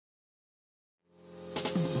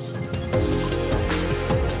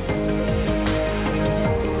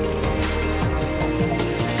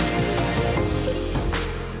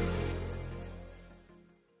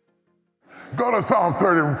to Psalm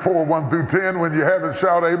 34, 1 through 10. When you have it,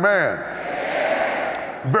 shout amen.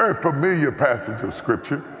 Amen. Very familiar passage of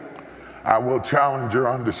scripture. I will challenge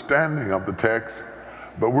your understanding of the text,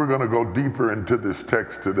 but we're going to go deeper into this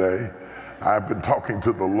text today. I've been talking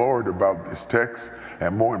to the Lord about this text,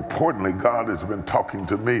 and more importantly, God has been talking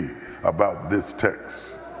to me about this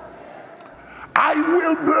text. I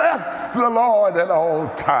will bless the Lord at all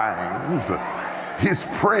times. His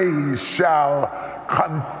praise shall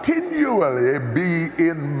continually be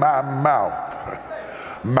in my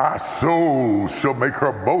mouth. My soul shall make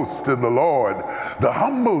her boast in the Lord. The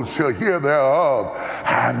humble shall hear thereof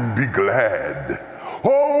and be glad.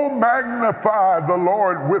 Oh, magnify the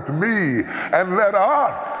Lord with me, and let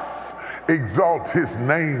us exalt his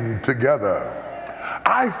name together.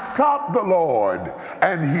 I sought the Lord,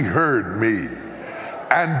 and he heard me,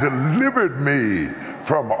 and delivered me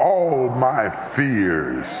from all my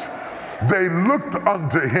fears. They looked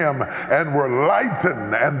unto him and were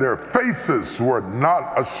lightened, and their faces were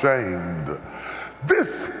not ashamed.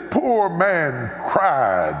 This poor man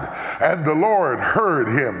cried, and the Lord heard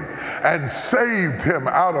him and saved him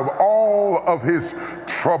out of all of his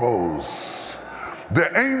troubles. The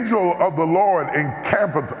angel of the Lord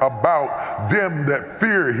encampeth about them that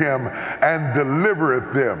fear him and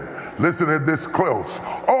delivereth them. Listen to this close.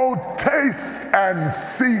 Oh, taste and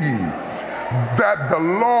see that the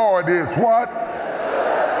Lord is what?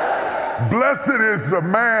 Blessed is the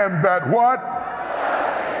man that what?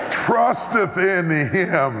 Trusteth in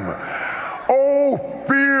him. Oh,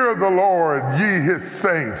 fear the Lord, ye his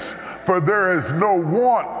saints, for there is no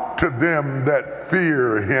want to them that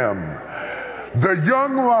fear him. The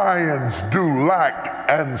young lions do lack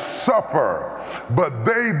and suffer, but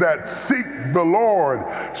they that seek the Lord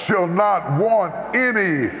shall not want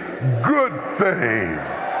any good thing.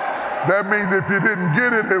 That means if you didn't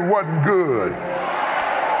get it, it wasn't good.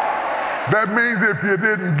 That means if you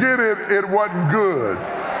didn't get it, it wasn't good.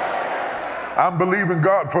 I'm believing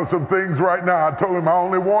God for some things right now. I told him I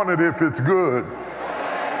only want it if it's good.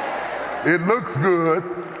 It looks good,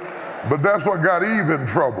 but that's what got Eve in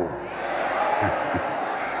trouble.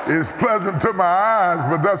 It's pleasant to my eyes,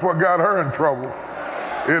 but that's what got her in trouble.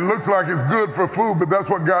 It looks like it's good for food, but that's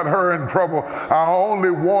what got her in trouble. I only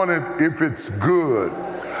want it if it's good.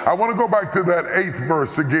 I want to go back to that 8th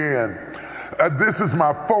verse again. This is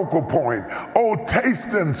my focal point. Oh,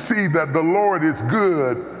 taste and see that the Lord is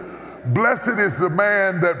good. Blessed is the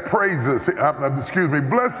man that praises.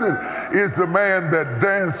 Blessed is the man that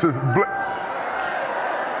dances.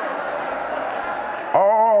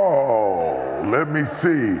 Let me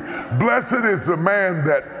see. Blessed is the man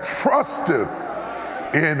that trusteth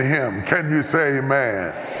in him. Can you say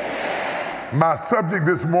amen? Amen. My subject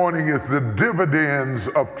this morning is the dividends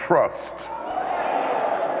of trust.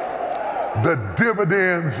 The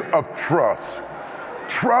dividends of trust.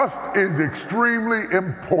 Trust is extremely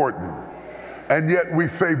important, and yet we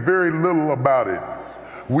say very little about it.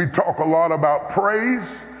 We talk a lot about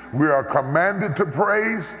praise. We are commanded to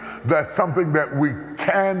praise. That's something that we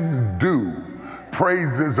can do.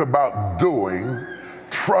 Praise is about doing.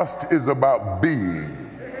 Trust is about being.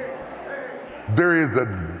 There is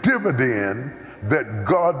a dividend that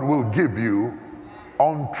God will give you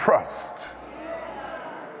on trust.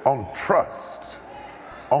 On trust.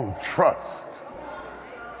 On trust.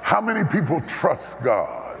 How many people trust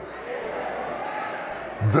God?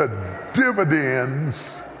 The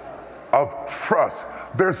dividends of trust.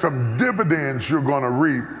 There's some dividends you're going to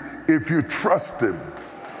reap if you trust him.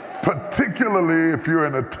 Particularly if you're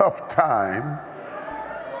in a tough time,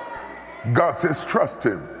 God says trust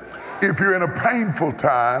him. If you're in a painful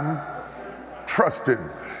time, trust him.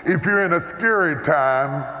 If you're in a scary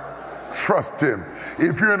time, trust him.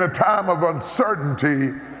 If you're in a time of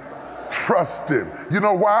uncertainty, trust him. You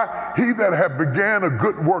know why? He that hath began a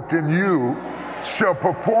good work in you shall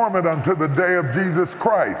perform it unto the day of Jesus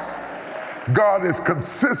Christ. God is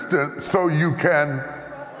consistent, so you can.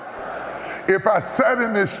 If I sat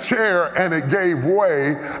in this chair and it gave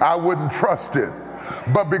way, I wouldn't trust it.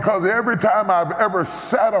 But because every time I've ever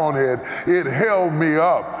sat on it, it held me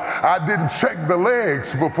up. I didn't check the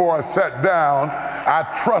legs before I sat down.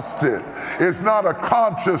 I trust it. It's not a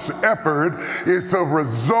conscious effort. It's a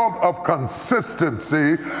result of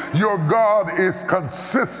consistency. Your God is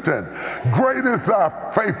consistent. Great is thy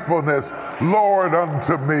faithfulness, Lord,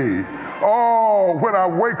 unto me. Oh, when I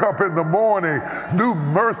wake up in the morning, new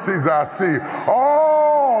mercies I see.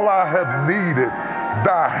 All I have needed,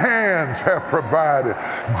 thy hands have provided.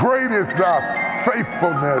 Great is thy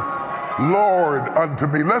faithfulness, Lord, unto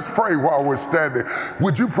me. Let's pray while we're standing.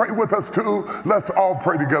 Would you pray with us too? Let's all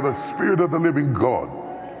pray together. Spirit of the living God,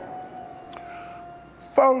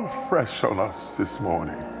 fall fresh on us this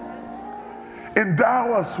morning.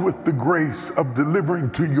 Endow us with the grace of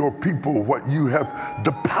delivering to your people what you have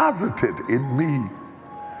deposited in me.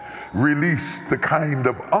 Release the kind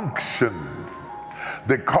of unction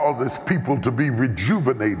that causes people to be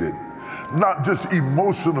rejuvenated, not just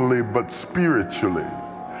emotionally, but spiritually.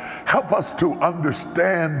 Help us to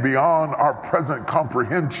understand beyond our present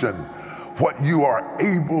comprehension what you are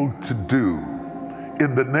able to do.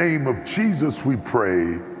 In the name of Jesus we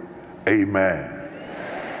pray, amen.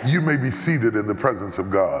 You may be seated in the presence of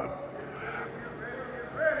God.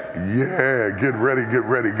 Yeah, get ready, get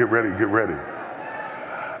ready, get ready, get ready.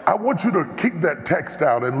 I want you to kick that text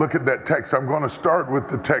out and look at that text. I'm going to start with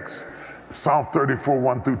the text, Psalm 34,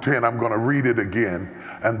 1 through 10. I'm going to read it again,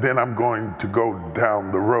 and then I'm going to go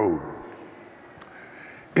down the road.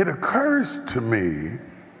 It occurs to me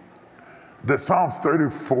that Psalms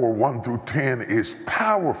 34, 1 through 10 is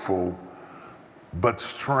powerful, but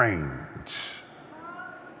strange.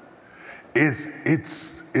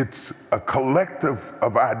 It's a collective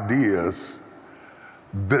of ideas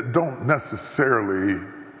that don't necessarily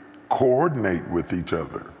coordinate with each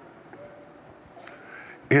other.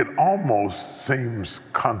 It almost seems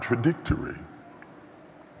contradictory.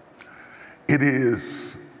 It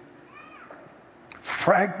is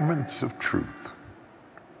fragments of truth,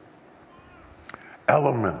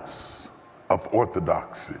 elements of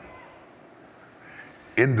orthodoxy.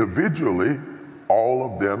 Individually, all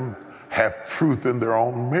of them have truth in their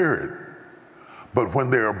own merit. But when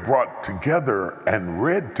they are brought together and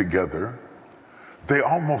read together, they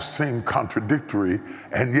almost seem contradictory,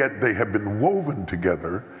 and yet they have been woven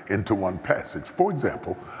together into one passage. For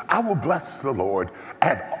example, I will bless the Lord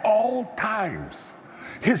at all times.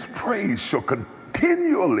 His praise shall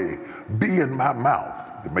continually be in my mouth.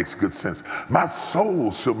 It makes good sense. My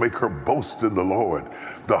soul shall make her boast in the Lord.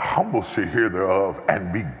 The humble shall hear thereof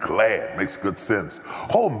and be glad. Makes good sense.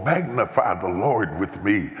 Oh, magnify the Lord with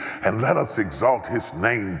me and let us exalt his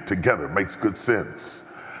name together. Makes good sense.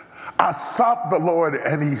 I sought the Lord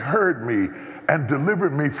and he heard me and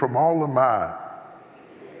delivered me from all of my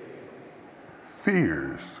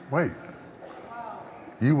fears. Wait,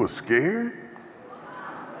 you were scared?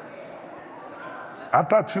 I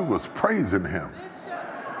thought you was praising him.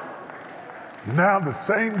 Now the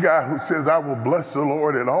same guy who says, I will bless the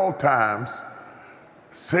Lord at all times,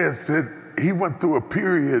 says that he went through a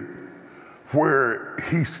period where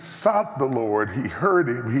he sought the Lord, he heard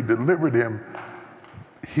him, he delivered him,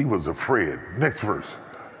 he was afraid. Next verse.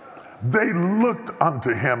 They looked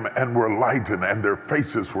unto him and were lightened, and their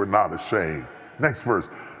faces were not ashamed. Next verse.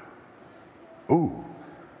 Ooh,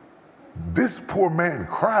 this poor man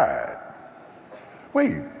cried.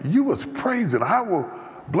 Wait, you was praising. I will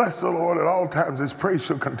bless the Lord at all times. His praise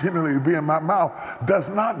shall continually be in my mouth. Does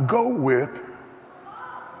not go with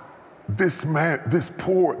this man, this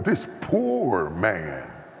poor man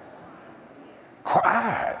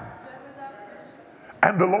cried.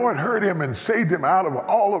 And the Lord heard him and saved him out of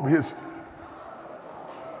all of his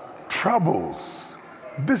troubles.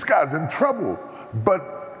 This guy's in trouble, but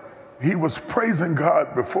he was praising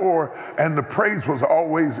God before, and the praise was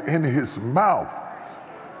always in his mouth.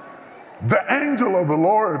 The angel of the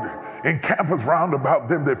Lord encampeth round about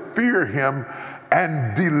them that fear him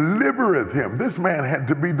and delivereth him. This man had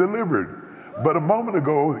to be delivered. But a moment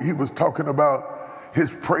ago, he was talking about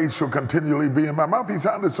his praise shall continually be in my mouth. He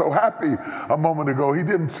sounded so happy a moment ago. He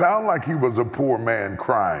didn't sound like he was a poor man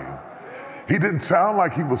crying. He didn't sound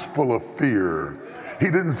like he was full of fear. He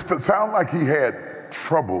didn't sound like he had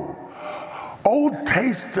trouble. Oh,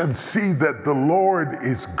 taste and see that the Lord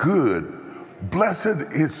is good.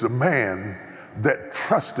 Blessed is the man that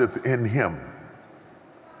trusteth in him.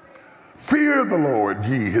 Fear the Lord,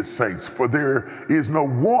 ye his saints, for there is no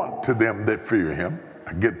want to them that fear him.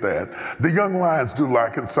 I get that. The young lions do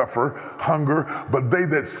lack and suffer hunger, but they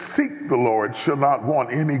that seek the Lord shall not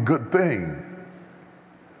want any good thing.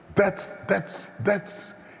 That's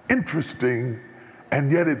interesting,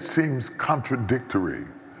 and yet it seems contradictory.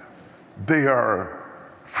 They are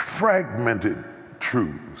fragmented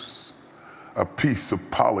truths. A piece of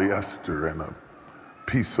polyester and a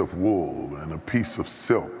piece of wool and a piece of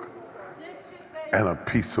silk and a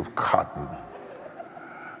piece of cotton.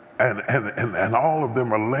 And all of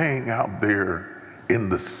them are laying out there in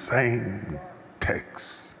the same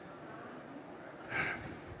text.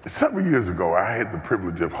 Several years ago, I had the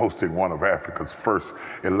privilege of hosting one of Africa's first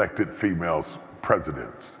elected female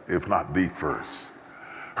presidents, if not the first.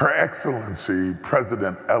 Her Excellency,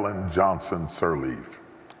 President Ellen Johnson Sirleaf.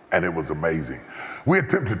 And it was amazing. We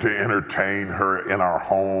attempted to entertain her in our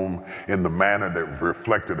home in the manner that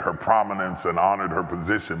reflected her prominence and honored her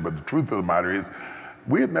position. But the truth of the matter is,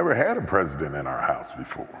 We had never had a president in our house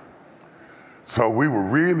before. So we were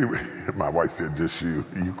really, my wife said, just you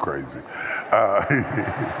crazy.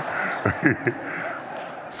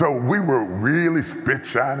 So we were really spit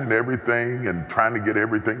shining everything and trying to get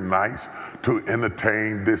everything nice to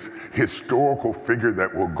entertain this historical figure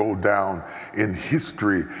that will go down in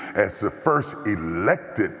history as the first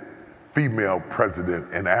elected female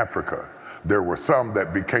president in Africa. There were some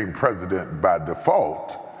that became president by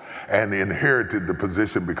default and inherited the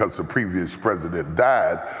position because the previous president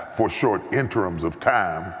died for short interims of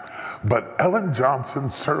time. But Ellen Johnson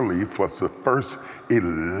Sirleaf was the first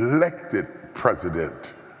elected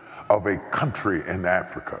president of a country in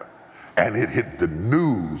Africa. And it hit the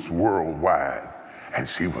news worldwide. And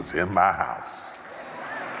she was in my house.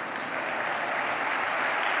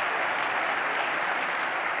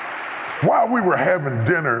 While we were having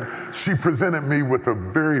dinner, she presented me with a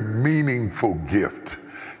very meaningful gift.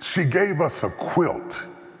 She gave us a quilt.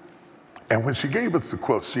 And when she gave us the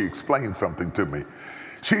quilt, she explained something to me.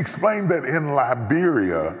 She explained that in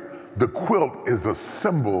Liberia, the quilt is a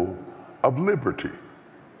symbol of liberty.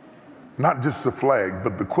 Not just the flag,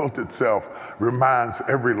 but the quilt itself reminds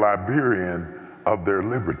every Liberian of their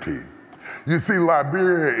liberty. You see,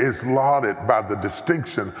 Liberia is lauded by the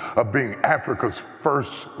distinction of being Africa's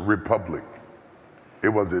first republic. It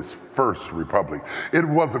was its first republic. It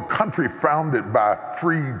was a country founded by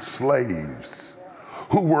freed slaves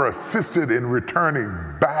who were assisted in returning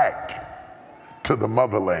back to the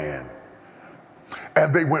motherland.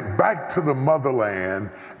 And they went back to the motherland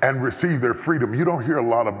and received their freedom. You don't hear a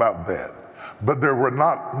lot about that. But there were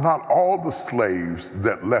not all the slaves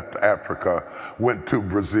that left Africa went to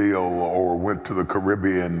Brazil or went to the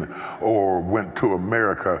Caribbean or went to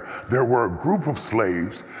America. There were a group of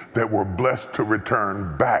slaves that were blessed to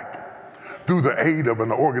return back. Through the aid of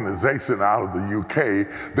an organization out of the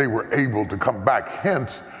UK, they were able to come back.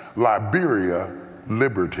 Hence, Liberia,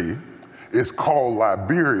 liberty, is called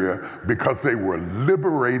Liberia because they were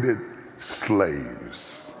liberated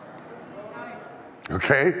slaves.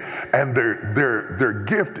 Okay? And their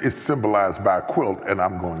gift is symbolized by a quilt, and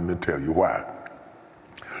I'm going to tell you why.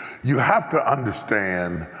 You have to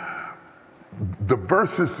understand the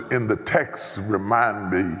verses in the text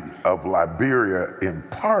remind me of Liberia in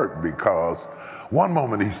part because one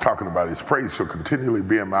moment he's talking about his praise shall continually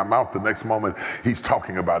be in my mouth. The next moment he's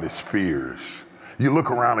talking about his fears. You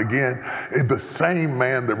look around again, the same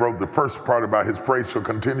man that wrote the first part about his praise shall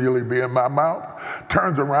continually be in my mouth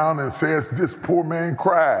turns around and says, this poor man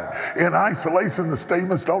cried. In isolation, the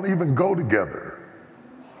statements don't even go together.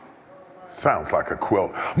 Sounds like a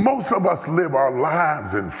quilt. Most of us live our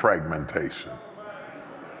lives in fragmentation.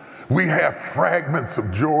 We have fragments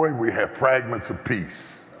of joy, we have fragments of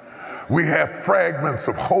peace. We have fragments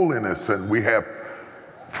of holiness, and we have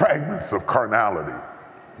fragments of carnality.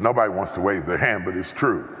 Nobody wants to wave their hand, but it's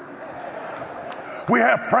true. We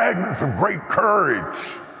have fragments of great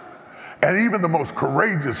courage, and even the most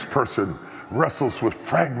courageous person wrestles with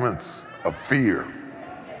fragments of fear.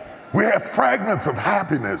 We have fragments of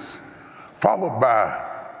happiness, followed by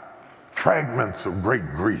fragments of great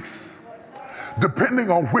grief. Depending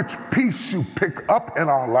on which piece you pick up in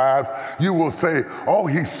our lives, you will say, oh,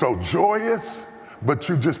 he's so joyous, but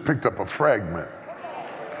you just picked up a fragment.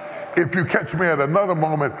 If you catch me at another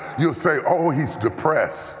moment, you'll say, oh, he's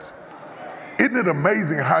depressed. Isn't it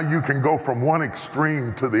amazing how you can go from one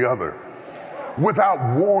extreme to the other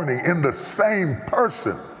without warning in the same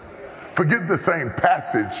person? Forget the same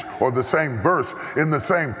passage or the same verse, in the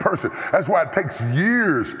same person. That's why it takes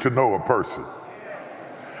years to know a person.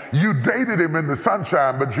 You dated him in the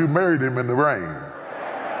sunshine, but you married him in the rain.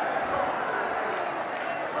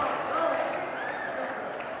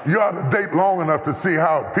 You ought to date long enough to see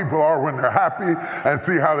how people are when they're happy, and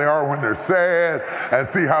see how they are when they're sad, and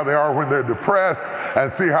see how they are when they're depressed,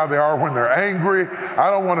 and see how they are when they're angry. I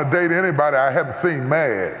don't want to date anybody I haven't seen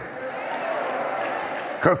mad.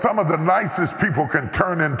 Because some of the nicest people can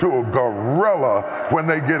turn into a gorilla when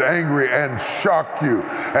they get angry and shock you.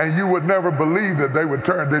 And you would never believe that they would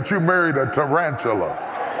turn, that you married a tarantula.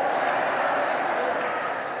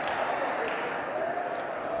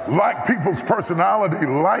 Like people's personality,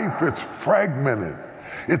 life is fragmented.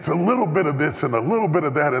 It's a little bit of this and a little bit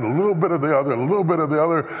of that and a little bit of the other and a little bit of the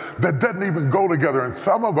other that doesn't even go together. And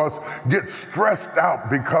some of us get stressed out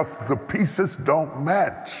because the pieces don't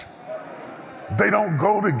match. They don't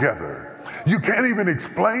go together. You can't even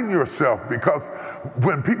explain yourself because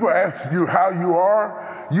when people ask you how you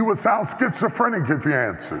are, you would sound schizophrenic if you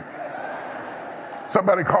answered.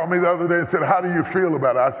 Somebody called me the other day and said, how do you feel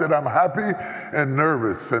about it? I said, I'm happy and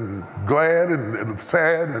nervous and glad and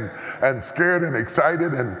sad and scared and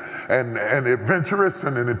excited and adventurous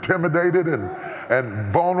and intimidated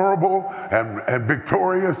and vulnerable and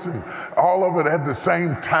victorious and all of it at the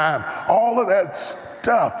same time. All of that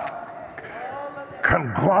stuff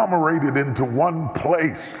conglomerated into one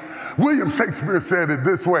place. William Shakespeare said it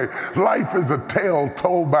this way: life is a tale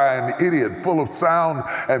told by an idiot, full of sound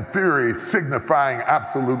and theory, signifying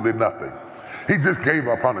absolutely nothing. He just gave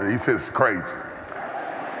up on it. He said it's crazy.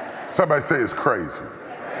 Somebody say it's crazy.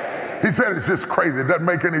 He said it's just crazy. It doesn't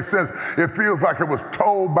make any sense. It feels like it was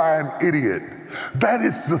told by an idiot. That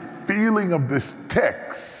is the feeling of this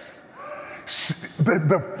text.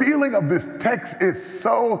 The feeling of this text is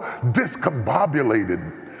so discombobulated,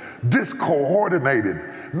 discoordinated,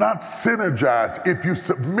 not synergized. If you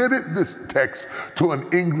submitted this text to an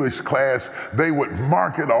English class, they would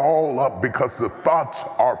mark it all up because the thoughts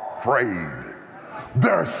are frayed.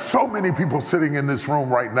 There are so many people sitting in this room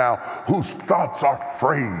right now whose thoughts are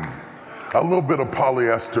frayed. A little bit of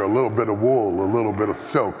polyester, a little bit of wool, a little bit of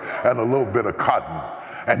silk, and a little bit of cotton.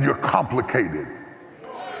 And you're complicated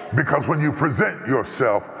because when you present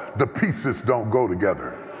yourself, the pieces don't go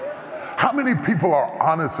together. How many people are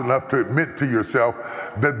honest enough to admit to yourself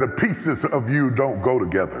that the pieces of you don't go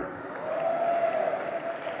together?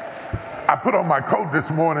 I put on my coat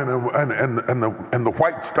this morning and the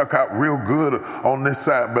white stuck out real good on this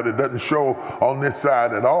side, but it doesn't show on this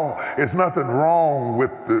side at all. It's nothing wrong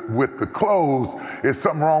with the clothes. It's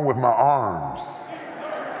something wrong with my arms.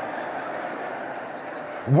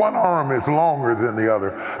 One arm is longer than the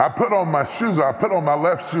other. I put on my shoes. I put on my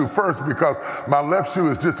left shoe first because my left shoe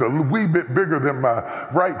is just a wee bit bigger than my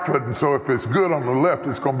right foot, and so if it's good on the left,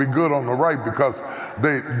 it's going to be good on the right because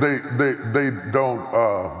they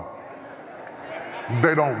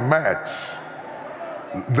don't match.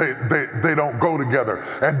 They don't go together.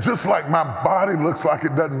 And just like my body looks like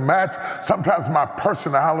it doesn't match, sometimes my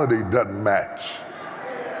personality doesn't match.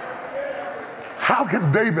 How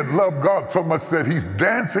can David love God so much that he's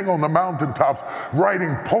dancing on the mountaintops,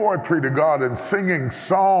 writing poetry to God and singing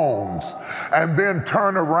songs, and then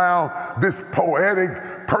turn around this poetic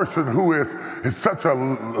person who is such a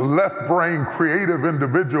left-brain creative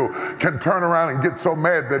individual can turn around and get so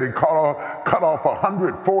mad that he cut off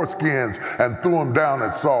 100 foreskins and threw them down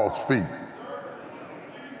at Saul's feet?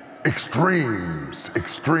 Extremes.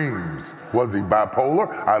 Was he bipolar?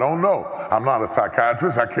 I don't know. I'm not a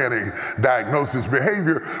psychiatrist. I can't diagnose his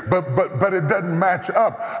behavior, but it doesn't match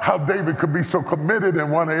up how David could be so committed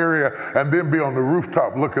in one area and then be on the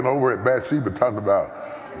rooftop looking over at Bathsheba talking about,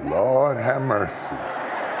 Lord have mercy.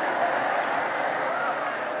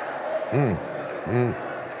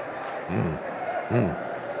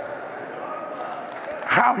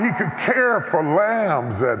 How he could care for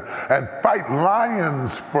lambs and fight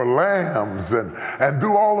lions for lambs and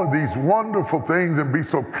do all of these wonderful things and be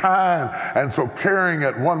so kind and so caring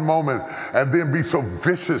at one moment and then be so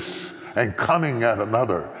vicious and cunning at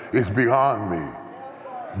another is beyond me.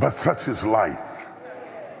 But such is life.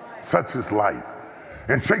 Such is life.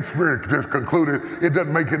 And Shakespeare just concluded, it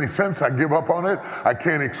doesn't make any sense. I give up on it. I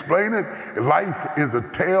can't explain it. Life is a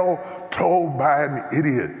tale told by an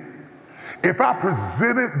idiot. If I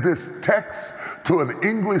presented this text to an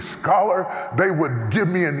English scholar, they would give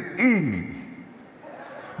me an E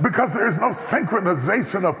because there is no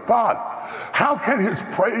synchronization of thought. How can his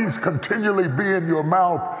praise continually be in your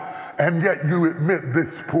mouth and yet you admit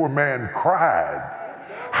this poor man cried?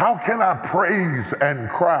 How can I praise and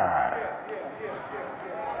cry?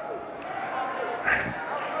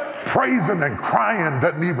 Praising and crying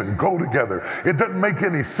doesn't even go together. It doesn't make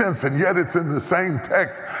any sense, and yet it's in the same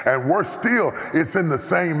text, and worse still, it's in the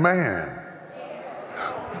same man.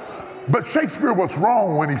 But Shakespeare was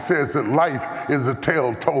wrong when he says that life is a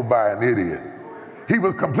tale told by an idiot. He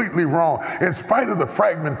was completely wrong. In spite of the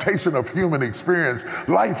fragmentation of human experience,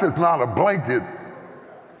 life is not a blanket,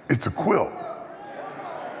 it's a quilt.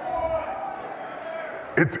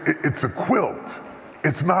 It's a quilt.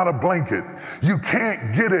 It's not a blanket. You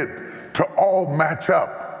can't get it to all match up.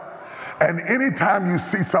 And anytime you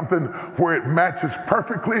see something where it matches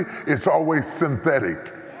perfectly, it's always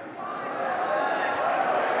synthetic.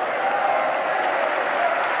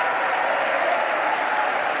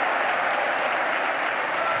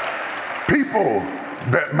 People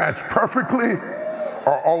that match perfectly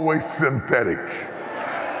are always synthetic.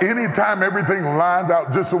 Anytime everything lined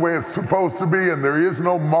out just the way it's supposed to be and there is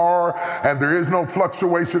no mar and there is no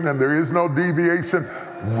fluctuation and there is no deviation,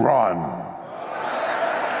 run.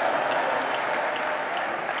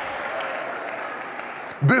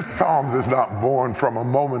 This Psalms is not born from a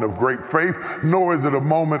moment of great faith, nor is it a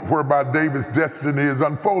moment whereby David's destiny is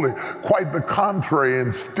unfolding. Quite the contrary.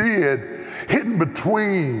 Instead, hidden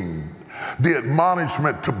between the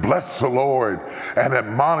admonishment to bless the Lord and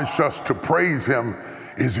admonish us to praise him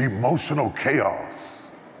is emotional chaos.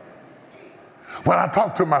 When I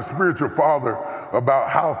talk to my spiritual father about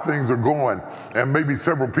how things are going, and maybe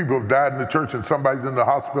several people have died in the church and somebody's in the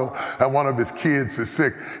hospital and one of his kids is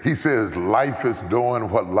sick, he says, life is doing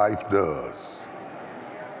what life does.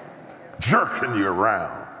 Jerking you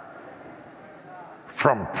around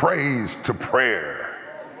from praise to prayer,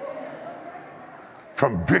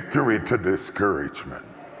 from victory to discouragement,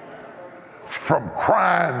 from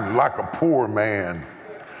crying like a poor man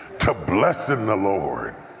to blessing the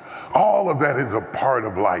Lord. All of that is a part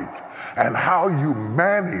of life. And how you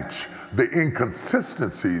manage the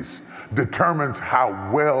inconsistencies determines how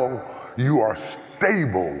well you are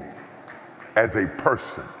stable as a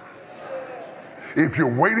person. If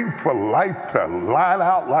you're waiting for life to line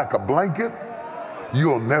out like a blanket,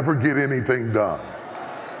 you'll never get anything done.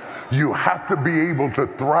 You have to be able to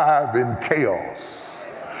thrive in chaos.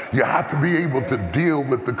 You have to be able to deal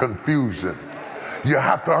with the confusion. You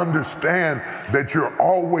have to understand that you're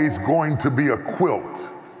always going to be a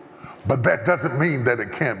quilt, but that doesn't mean that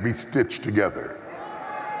it can't be stitched together.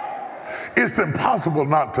 It's impossible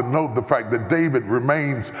not to note the fact that David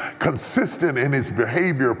remains consistent in his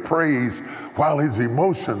behavior of praise while his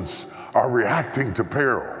emotions are reacting to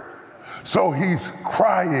peril. So he's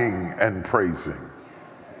crying and praising.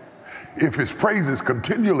 If his praise is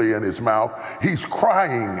continually in his mouth, he's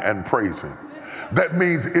crying and praising. That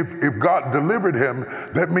means if God delivered him,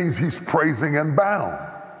 that means he's praising and bound.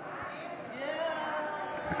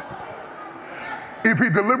 If he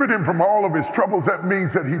delivered him from all of his troubles, that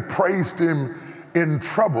means that he praised him in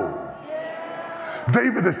trouble.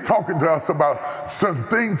 David is talking to us about some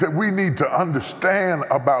things that we need to understand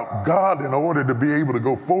about God in order to be able to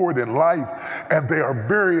go forward in life, and they are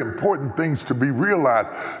very important things to be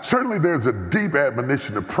realized. Certainly there's a deep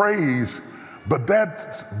admonition to praise, but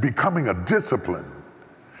that's becoming a discipline.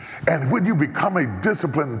 And when you become a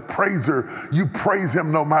disciplined praiser, you praise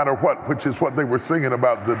him no matter what, which is what they were singing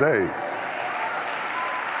about today.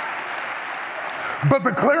 But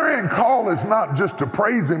the clarion call is not just to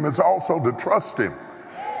praise him, it's also to trust him.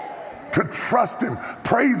 To trust him.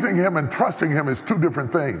 Praising him and trusting him is two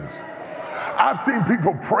different things. I've seen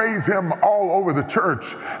people praise him all over the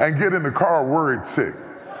church and get in the car worried sick.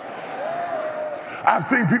 I've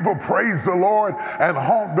seen people praise the Lord and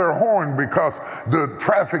honk their horn because the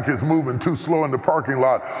traffic is moving too slow in the parking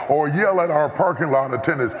lot, or yell at our parking lot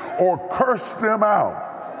attendants, or curse them out.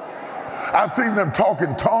 I've seen them talk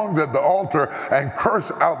in tongues at the altar and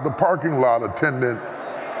curse out the parking lot attendant.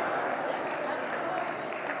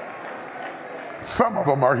 Some of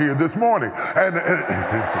them are here this morning.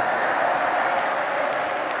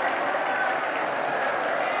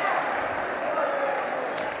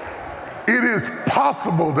 It is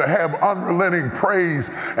possible to have unrelenting praise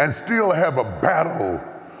and still have a battle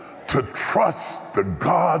to trust the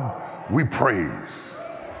God we praise.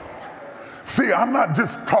 See, I'm not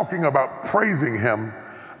just talking about praising him,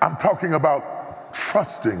 I'm talking about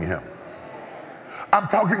trusting him. I'm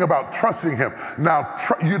talking about trusting him. Now,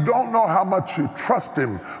 you don't know how much you trust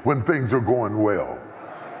him when things are going well.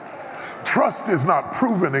 Trust is not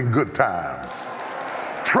proven in good times.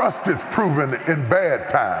 Trust is proven in bad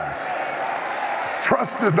times.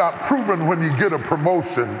 Trust is not proven when you get a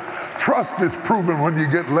promotion. Trust is proven when you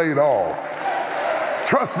get laid off.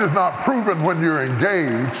 Trust is not proven when you're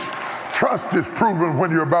engaged. Trust is proven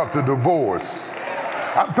when you're about to divorce.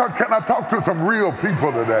 Can I talk to some real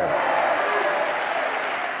people today?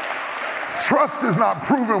 Trust is not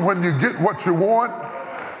proven when you get what you want.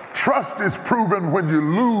 Trust is proven when you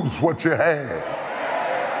lose what you had.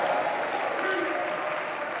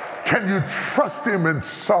 Can you trust him in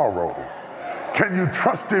sorrow? Can you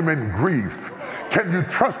trust him in grief? Can you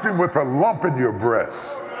trust him with a lump in your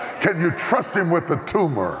breast? Can you trust him with a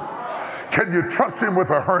tumor? Can you trust him with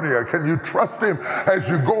a hernia? Can you trust him as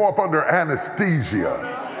you go up under anesthesia?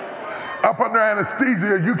 Up under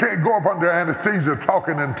anesthesia, you can't go up under anesthesia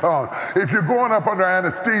talking in tongues. If you're going up under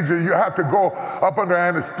anesthesia, you have to go up under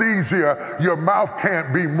anesthesia. Your mouth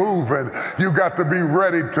can't be moving. You got to be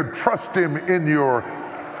ready to trust him in your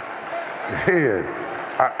head.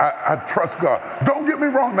 I trust God. Don't get me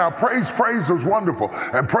wrong now. Praise is wonderful.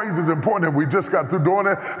 And praise is important. And we just got through doing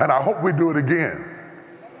it. And I hope we do it again.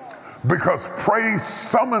 Because praise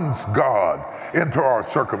summons God into our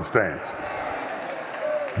circumstances.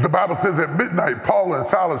 The Bible says at midnight, Paul and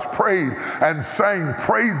Silas prayed and sang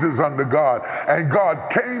praises unto God. And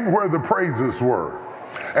God came where the praises were.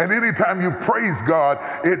 And anytime you praise God,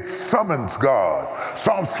 it summons God.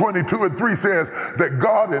 Psalms 22:3 says that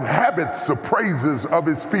God inhabits the praises of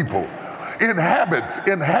his people. Inhabits.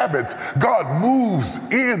 God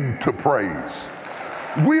moves into praise.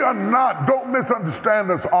 We are not, don't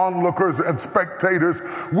misunderstand us onlookers and spectators.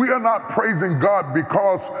 We are not praising God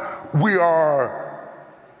because we are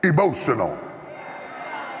emotional.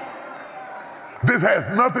 This has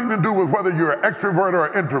nothing to do with whether you're an extrovert or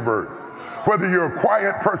an introvert, whether you're a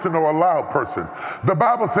quiet person or a loud person. The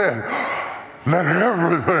Bible says, let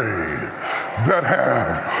everything that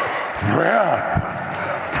has breath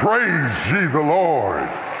praise ye the Lord.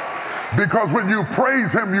 Because when you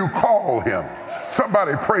praise him, you call him.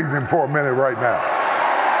 Somebody praise him for a minute right now.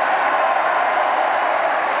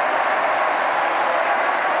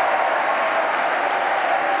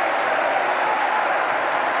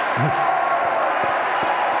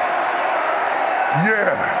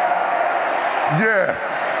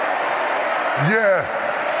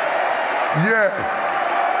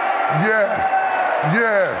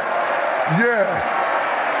 Yes.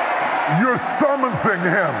 You're summoning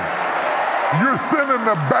him. You're sending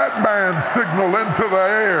the Batman signal into the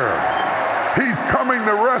air. He's coming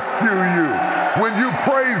to rescue you. When you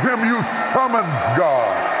praise him, you summons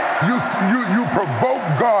God. You provoke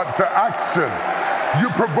God to action. You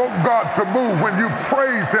provoke God to move. When you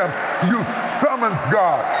praise him, you summons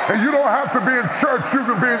God. And you don't have to be in church. You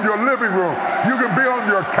can be in your living room. You can be on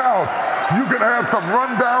your couch. You can have some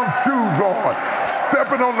rundown shoes on,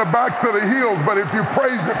 stepping on the backs of the heels. But if you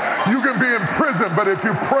praise him, you can be in prison. But if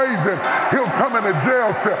you praise him, he'll come in a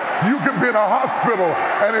jail cell. You can be in a hospital.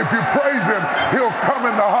 And if you praise him, he'll come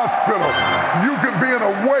in the hospital. You can be in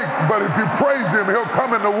a wake. But if you praise him, he'll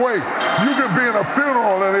come in the wake. You can be in a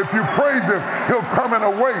funeral. And if you praise him, he'll come in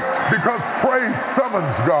a wake, because praise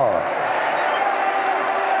summons God.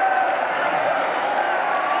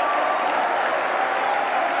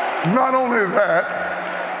 Not only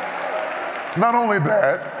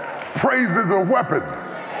that, praise is a weapon.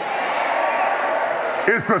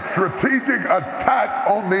 It's a strategic attack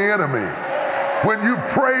on the enemy. When you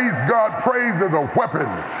praise God, praise is a weapon.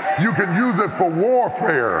 You can use it for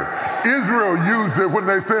warfare. Israel used it when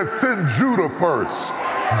they said, send Judah first.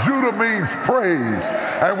 Judah means praise.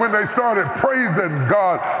 And when they started praising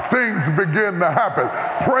God, things begin to happen.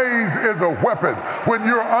 Praise is a weapon. When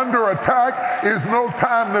you're under attack, it's no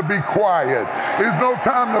time to be quiet. It's no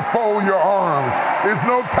time to fold your arms. It's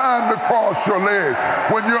no time to cross your legs.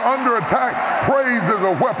 When you're under attack, praise is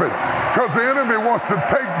a weapon, because the enemy wants to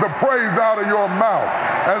take the praise out of your mouth.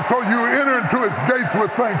 And so you enter into his gates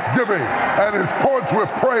with thanksgiving and his courts with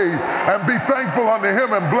praise, and be thankful unto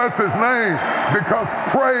him and bless his name, because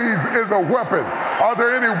praise is a weapon. Are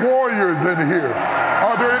there any warriors in here?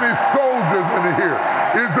 Are there any soldiers in here?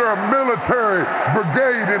 Is there a military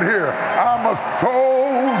brigade in here? I'm a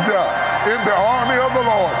soldier in the army of the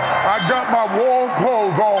Lord. I got my war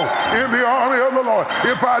clothes on in the army of the Lord.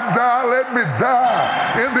 If I die, let me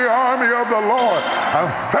die in the army of the Lord.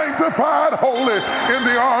 I'm sanctified holy in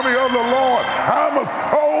the army of the Lord. I'm a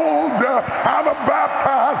soldier. I'm a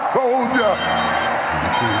baptized soldier.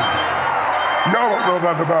 Y'all don't know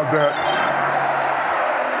nothing about that.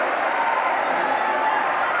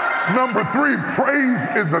 Number 3, praise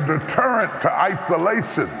is a deterrent to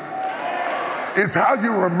isolation. It's how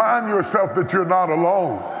you remind yourself that you're not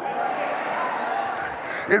alone.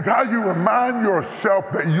 It's how you remind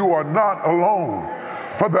yourself that you are not alone.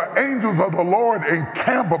 For the angels of the Lord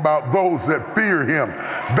encamp about those that fear him.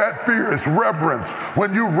 That fear is reverence.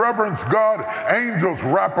 When you reverence God, angels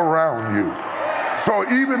wrap around you. So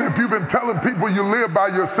even if you've been telling people you live by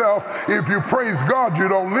yourself, if you praise God, you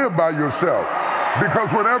don't live by yourself.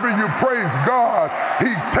 Because whenever you praise God,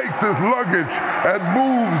 he takes his luggage and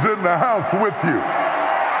moves in the house with you.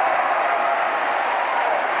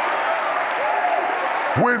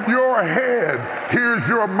 When your head hears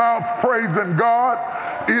your mouth praising God,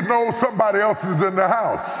 it knows somebody else is in the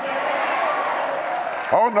house.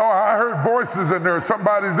 Oh no, I heard voices in there.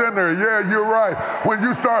 Somebody's in there. Yeah, you're right. When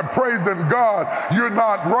you start praising God, you're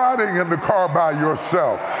not riding in the car by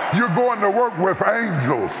yourself. You're going to work with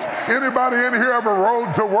angels. Anybody in here ever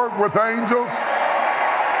rode to work with angels?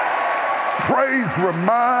 Praise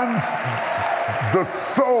reminds the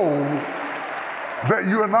soul that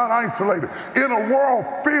you are not isolated. In a world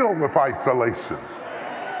filled with isolation,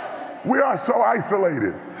 we are so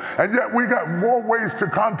isolated, and yet we got more ways to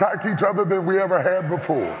contact each other than we ever had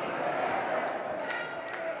before.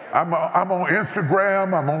 I'm on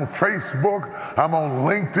Instagram, I'm on Facebook, I'm on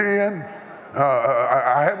LinkedIn.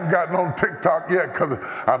 I haven't gotten on TikTok yet because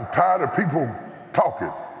I'm tired of people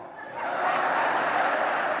talking.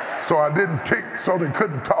 So I didn't tick so they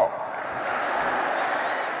couldn't talk.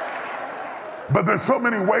 But there's so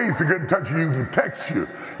many ways to get in touch with you. You can text you,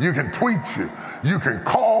 you can tweet you, you can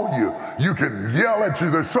call you, you can yell at you.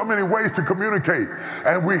 There's so many ways to communicate.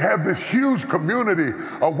 And we have this huge community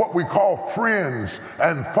of what we call friends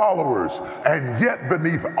and followers. And yet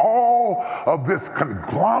beneath all of this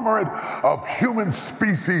conglomerate of human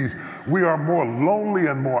species, we are more lonely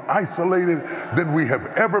and more isolated than we have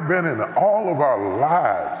ever been in all of our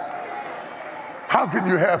lives. How can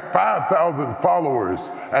you have 5,000 followers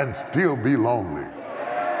and still be lonely?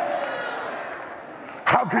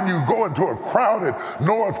 How can you go into a crowded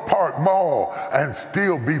North Park Mall and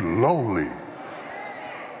still be lonely?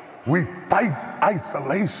 We fight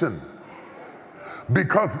isolation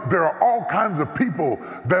because there are all kinds of people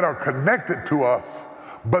that are connected to us,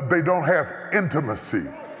 but they don't have intimacy.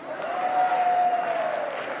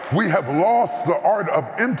 We have lost the art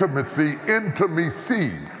of intimacy.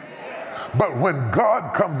 But when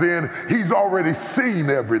God comes in, he's already seen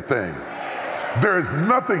everything. There is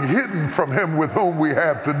nothing hidden from him with whom we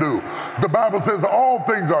have to do. The Bible says all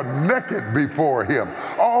things are naked before him.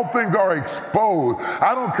 All things are exposed.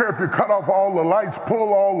 I don't care if you cut off all the lights,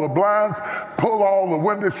 pull all the blinds, pull all the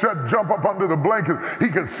windows shut, jump up under the blankets. He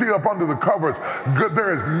can see up under the covers.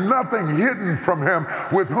 There is nothing hidden from him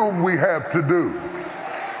with whom we have to do.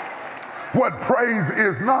 What praise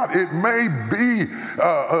is not, it may be,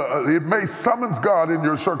 it may summons God in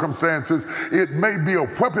your circumstances. It may be a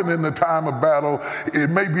weapon in the time of battle. It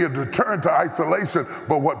may be a deterrent to isolation.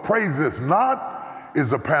 But what praise is not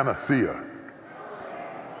is a panacea.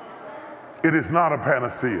 It is not a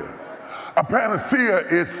panacea. A panacea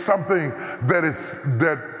is something that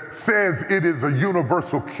says it is a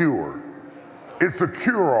universal cure. It's a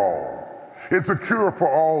cure-all. It's a cure for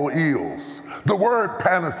all ills. The word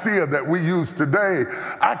panacea that we use today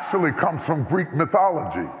actually comes from Greek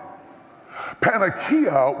mythology.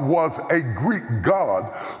 Panacea was a Greek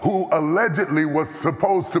god who allegedly was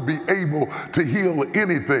supposed to be able to heal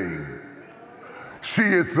anything. She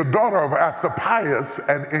is the daughter of Asclepius,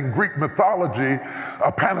 and in Greek mythology,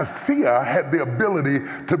 a panacea had the ability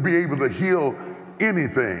to be able to heal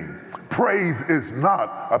anything. Praise is not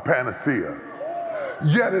a panacea.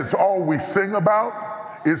 Yet it's all we sing about,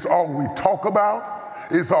 it's all we talk about,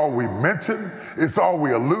 it's all we mention, it's all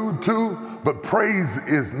we allude to, but praise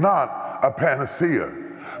is not a panacea.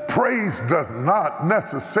 Praise does not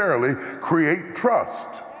necessarily create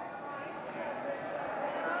trust.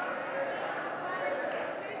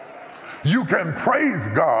 You can praise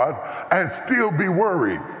God and still be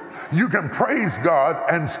worried. You can praise God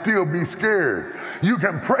and still be scared. You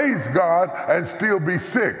can praise God and still be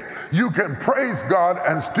sick. You can praise God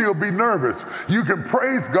and still be nervous. You can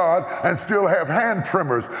praise God and still have hand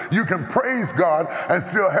tremors. You can praise God and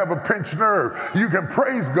still have a pinched nerve. You can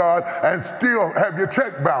praise God and still have your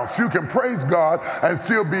check bounced. You can praise God and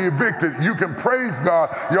still be evicted. You can praise God.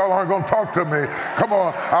 Y'all aren't going to talk to me. Come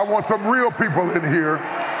on, I want some real people in here.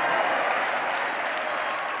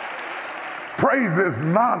 Praise is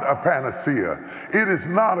not a panacea. It is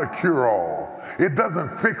not a cure-all. It doesn't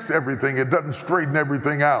fix everything. It doesn't straighten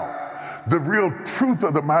everything out. The real truth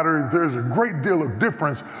of the matter is there's a great deal of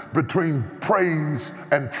difference between praise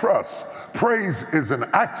and trust. Praise is an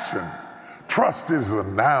action. Trust is a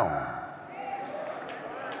noun.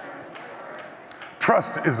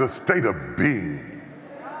 Trust is a state of being.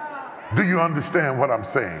 Do you understand what I'm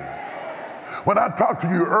saying? When I talked to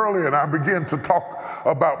you earlier and I began to talk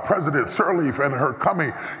about President Sirleaf and her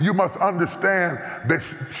coming, you must understand that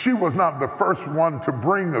she was not the first one to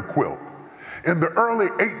bring a quilt. In the early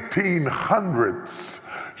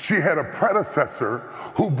 1800s, she had a predecessor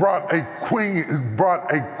who brought a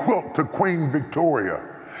quilt to Queen Victoria.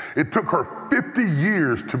 It took her 50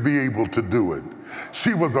 years to be able to do it.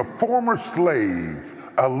 She was a former slave,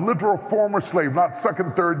 a literal former slave, not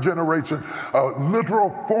second, third generation, a literal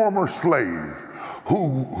former slave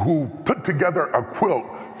who put together a quilt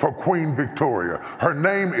for Queen Victoria. Her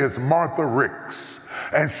name is Martha Ricks,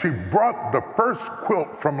 and she brought the first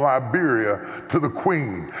quilt from Liberia to the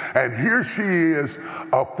Queen. And here she is,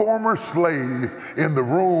 a former slave in the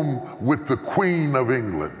room with the Queen of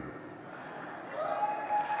England.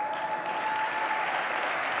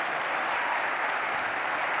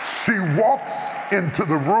 She walks into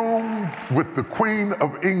the room with the Queen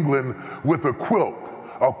of England with a quilt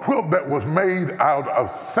that was made out of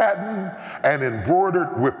satin and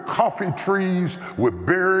embroidered with coffee trees, with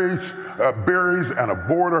berries and a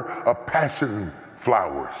border of passion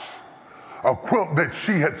flowers. A quilt that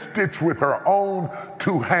she had stitched with her own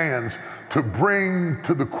two hands to bring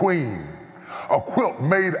to the Queen. A quilt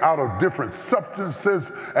made out of different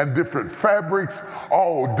substances and different fabrics,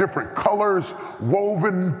 all different colors,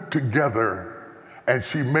 woven together, and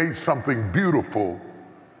she made something beautiful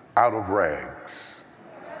out of rags.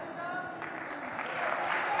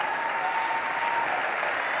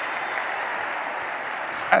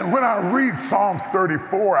 And when I read Psalms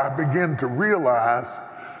 34, I begin to realize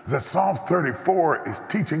that Psalms 34 is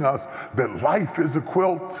teaching us that life is a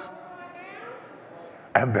quilt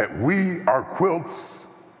and that we are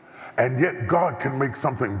quilts, and yet God can make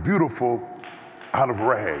something beautiful out of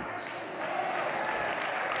rags.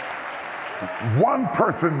 One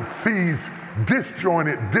person sees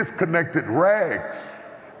disjointed, disconnected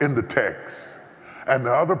rags in the text, and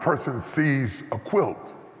the other person sees a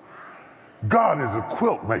quilt. God is a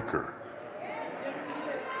quilt maker.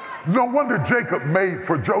 No wonder Jacob made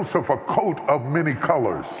for Joseph a coat of many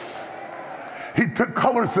colors. He took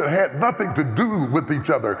colors that had nothing to do with each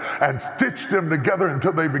other and stitched them together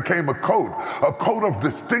until they became a coat of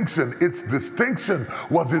distinction. Its distinction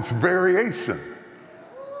was its variation.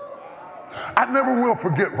 I never will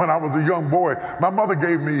forget when I was a young boy, my mother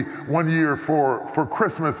gave me one year for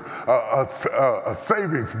Christmas a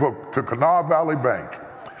savings book to Kanawha Valley Bank.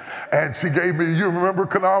 And she gave me, you remember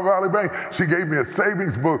Kanawha Valley Bank? She gave me a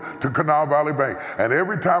savings book to Kanawha Valley Bank. And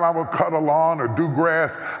every time I would cut a lawn or do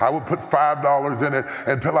grass, I would put $5 in it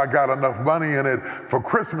until I got enough money in it for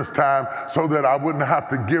Christmas time so that I wouldn't have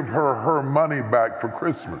to give her money back for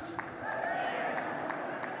Christmas.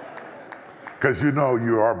 Because you know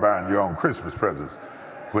you are buying your own Christmas presents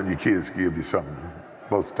when your kids give you something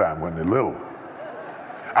most of the time when they're little.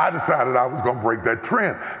 I decided I was going to break that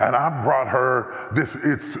trend, and I brought her this.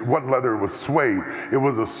 It wasn't leather, it was suede. It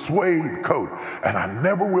was a suede coat, and I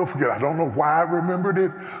never will forget. I don't know why I remembered it,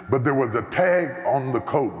 but there was a tag on the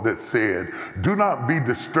coat that said, "Do not be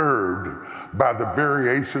disturbed by the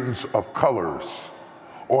variations of colors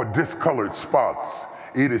or discolored spots.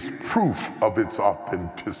 It is proof of its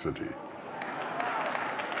authenticity."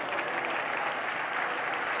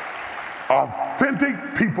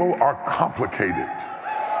 Authentic people are complicated.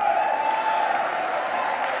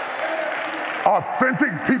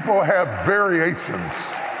 Authentic people have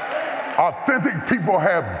variations. Authentic people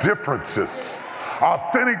have differences.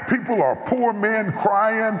 Authentic people are poor men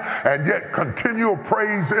crying and yet continual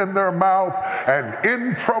praise in their mouth, and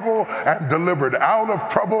in trouble and delivered out of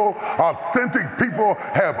trouble. Authentic people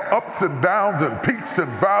have ups and downs and peaks and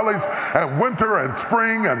valleys and winter and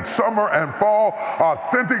spring and summer and fall.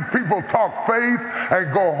 Authentic people talk faith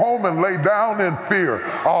and go home and lay down in fear.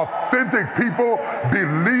 Authentic people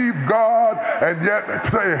believe God and yet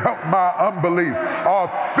say, "Help my unbelief."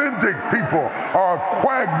 Authentic people are a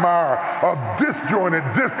quagmire of disjointed,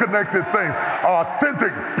 disconnected things.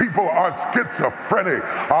 Authentic people are schizophrenic.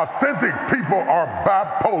 Authentic people are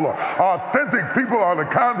bipolar. Authentic people are the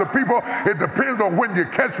kinds of people, it depends on when you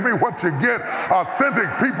catch me, what you get. Authentic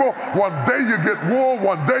people, one day you get wool,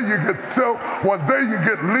 one day you get silk, one day you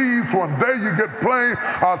get leaves, one day you get plain.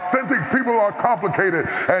 Authentic people are complicated,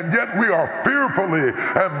 and yet we are fearfully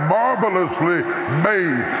and marvelously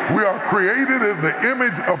made. We are created in the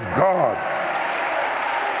image of God.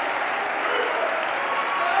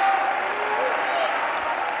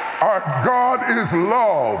 Our God is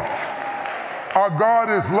love. Our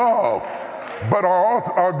God is love. But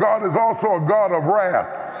our God is also a God of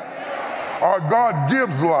wrath. Our God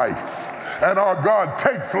gives life, and our God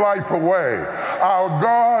takes life away. Our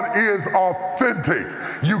God is authentic.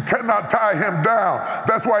 You cannot tie him down.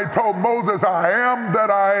 That's why he told Moses, "I am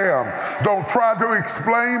that I am." Don't try to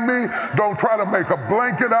explain me. Don't try to make a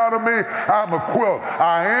blanket out of me. I'm a quilt.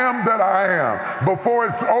 I am that I am. Before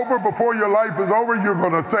it's over, before your life is over, you're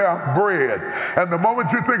going to say, "I'm bread." And the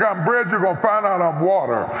moment you think I'm bread, you're going to find out I'm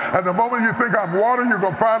water. And the moment you think I'm water, you're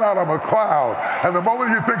going to find out I'm a cloud. And the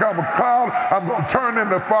moment you think I'm a cloud, I'm going to turn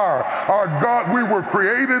into fire. Our God, we were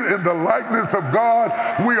created in the likeness of God.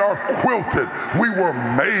 We are quilted. We were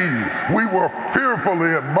made. We were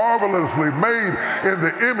fearfully and marvelously made in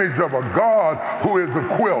the image of a God who is a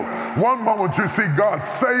quilt. One moment you see God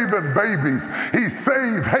saving babies. He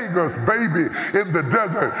saved Hagar's baby in the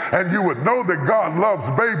desert, and you would know that God loves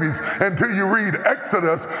babies until you read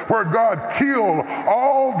Exodus, where God killed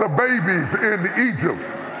all the babies in Egypt.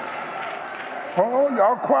 Oh,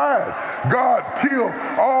 y'all quiet. God killed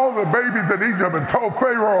all the babies in Egypt and told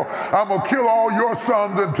Pharaoh, "I'm going to kill all your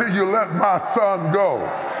sons until you let my son go."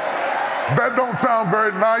 That don't sound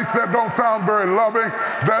very nice. That don't sound very loving.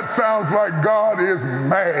 That sounds like God is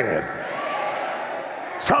mad.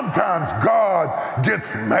 Sometimes God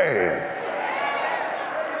gets mad.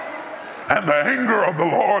 And the anger of the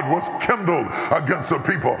Lord was kindled against the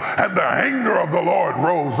people. And the anger of the Lord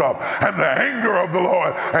rose up. And the anger of the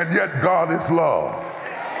Lord, and yet God is love.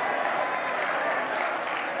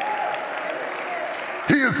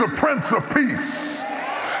 He is the Prince of Peace.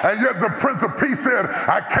 And yet the Prince of Peace said,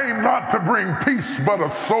 I came not to bring peace but a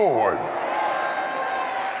sword.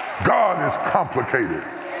 God is complicated.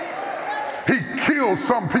 He killed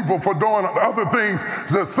some people for doing other things,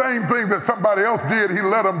 the same thing that somebody else did. He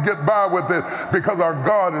let them get by with it because our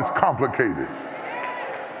God is complicated.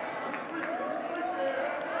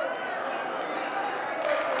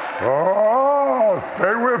 Oh,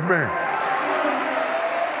 stay with me.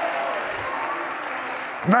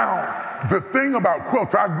 Now, the thing about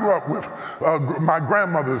quilts, I grew up with, my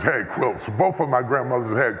grandmothers had quilts. Both of my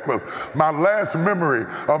grandmothers had quilts. My last memory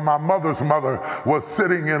of my mother's mother was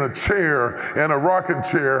sitting in a chair, in a rocking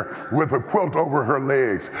chair, with a quilt over her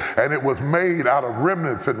legs. And it was made out of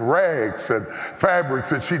remnants and rags and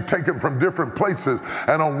fabrics that she'd taken from different places.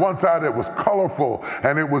 And on one side it was colorful,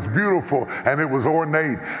 and it was beautiful, and it was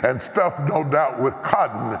ornate, and stuffed, no doubt, with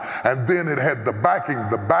cotton. And then it had the backing.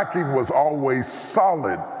 The backing was always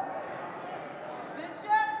solid.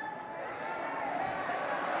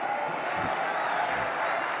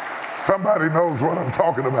 Somebody knows what I'm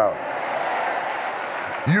talking about.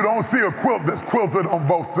 You don't see a quilt that's quilted on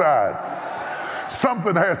both sides.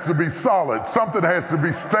 Something has to be solid. Something has to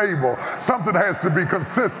be stable. Something has to be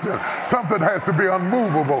consistent. Something has to be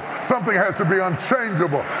unmovable. Something has to be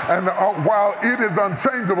unchangeable. And while it is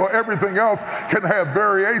unchangeable, everything else can have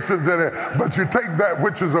variations in it. But you take that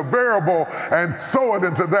which is a variable and sew it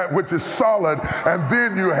into that which is solid, and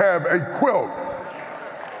then you have a quilt.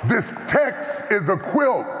 This text is a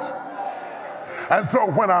quilt. And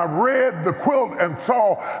so when I read the quilt and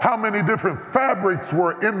saw how many different fabrics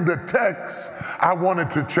were in the text, I wanted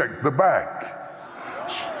to check the back.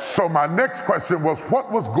 So my next question was,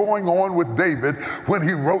 what was going on with David when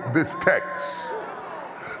he wrote this text?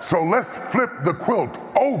 So let's flip the quilt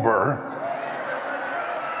over.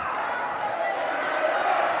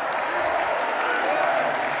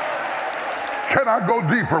 Can I go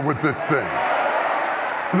deeper with this thing?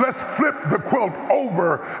 Let's flip the quilt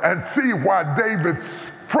over and see why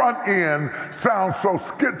David's front end sounds so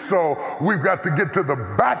schizo. We've got to get to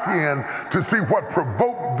the back end to see what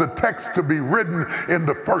provoked the text to be written in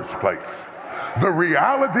the first place. The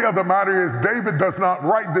reality of the matter is David does not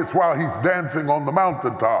write this while he's dancing on the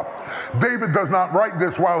mountaintop. David does not write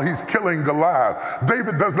this while he's killing Goliath.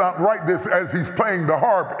 David does not write this as he's playing the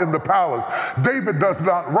harp in the palace. David does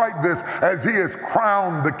not write this as he is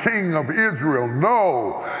crowned the king of Israel.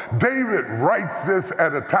 No, David writes this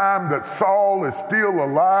at a time that Saul is still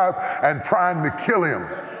alive and trying to kill him.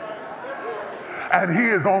 And he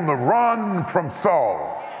is on the run from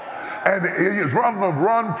Saul. And he is on the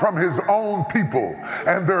run from his own people.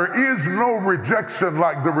 And there is no rejection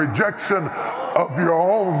like the rejection of your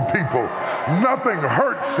own people. Nothing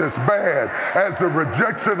hurts as bad as the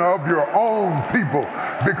rejection of your own people,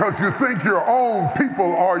 because you think your own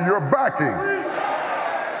people are your backing.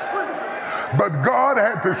 But God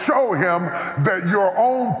had to show him that your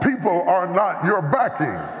own people are not your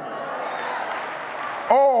backing.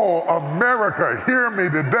 Oh, America, hear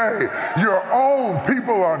me today. Your own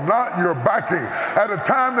people are not your backing. At a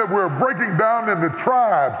time that we're breaking down into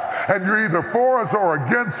tribes, and you're either for us or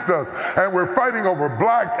against us, and we're fighting over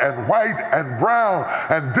black and white and brown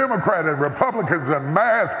and Democrat and Republicans and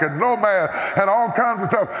mask and no mask and all kinds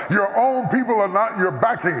of stuff, your own people are not your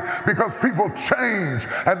backing, because people change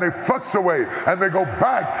and they fluctuate and they go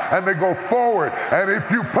back and they go forward. And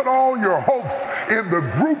if you put all your hopes in the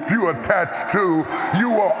group you attach to, you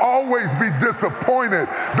will always be disappointed.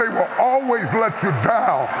 They will always let you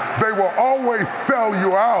down. They will always sell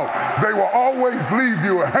you out. They will always leave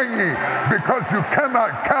you hanging, because you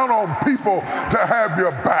cannot count on people to have your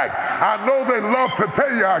back. I know they love to tell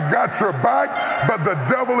you, I got your back, but the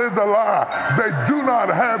devil is a lie. They do not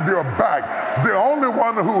have your back. The only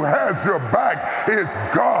one who has your back is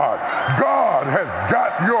God. God has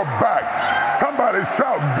got your back. Somebody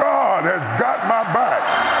shout, God has got my back.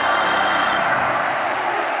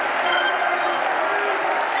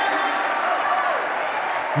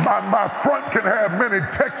 My front can have many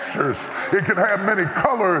textures. It can have many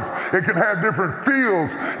colors. It can have different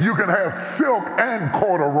feels. You can have silk and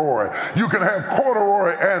corduroy. You can have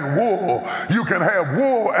corduroy and wool. You can have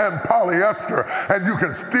wool and polyester, and you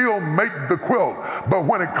can still make the quilt. But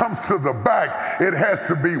when it comes to the back, it has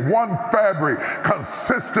to be one fabric,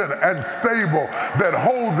 consistent and stable, that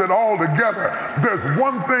holds it all together. There's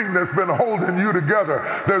one thing that's been holding you together.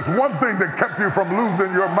 There's one thing that kept you from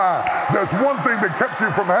losing your mind. There's one thing that kept you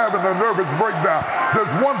from from having a nervous breakdown.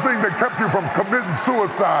 There's one thing that kept you from committing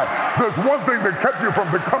suicide. There's one thing that kept you from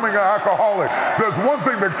becoming an alcoholic. There's one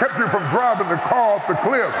thing that kept you from driving the car off the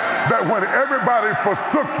cliff. That when everybody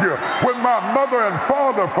forsook you, when my mother and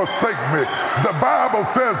father forsake me, the Bible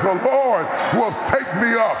says the Lord will take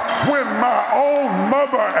me up. When my own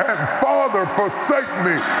mother and father forsake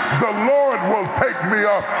me, the Lord will take me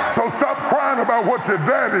up. So stop crying about what your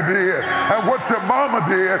daddy did and what your mama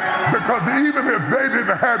did, because even if they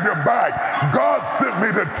didn't have your back, God sent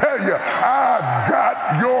me to tell you, I've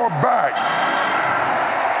got your back.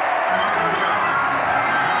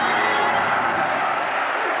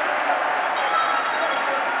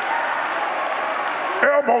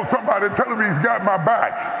 Elbow somebody, tell him he's got my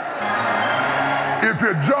back. If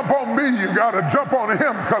you jump on me, you got to jump on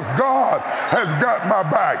him, because God has got my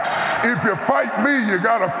back. If you fight me, you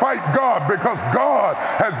got to fight God, because God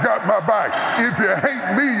has got my back. If you hate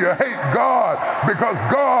me, you hate God, because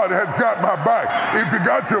God has got my back. If you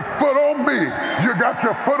got your foot on me, you got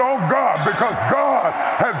your foot on God, because God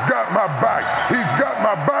has got my back. He's got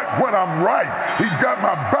my back when I'm right. He's got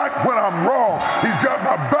my back when I'm wrong. He's got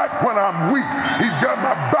my back when I'm weak. He's got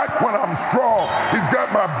my back when I'm strong. He's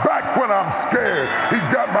got my back when I'm scared. He's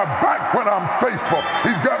got my back when I'm faithful.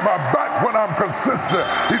 He's got my back when I'm consistent.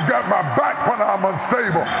 He's got my back when I'm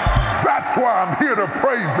unstable. That's why I'm here to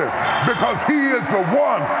praise him, because he is the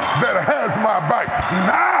one that has my back.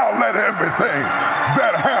 Now let everything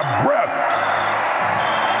that have breath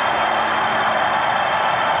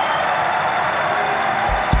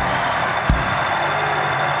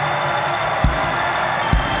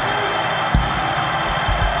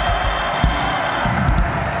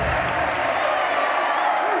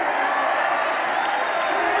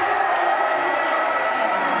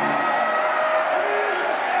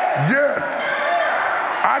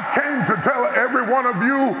came to tell every one of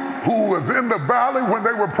you who was in the valley when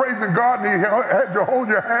they were praising God and he had you hold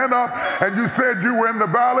your hand up and you said you were in the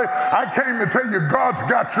valley. I came to tell you God's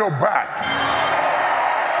got your back.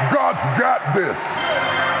 God's got this.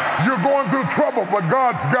 You're going through trouble, but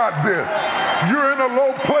God's got this. You're in a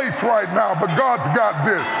low place right now, but God's got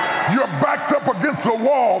this. You're backed up against a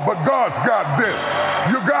wall, but God's got this.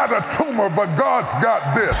 You got a tumor, but God's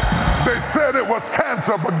got this. They said it was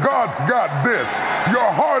cancer, but God's got this. Your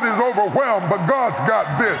heart is overwhelmed, but God's got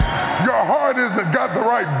this. Your heart isn't got the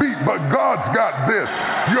right beat, but God's got this.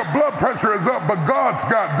 Your blood pressure is up, but God's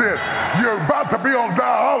got this. You're about to be on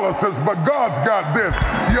dialysis, but God's got this.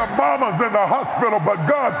 Your mama's in the hospital, but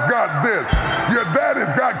God's got this. Your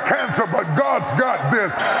daddy's got cancer, but God's got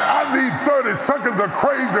this. I need 30 seconds of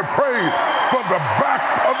crazy praise from the back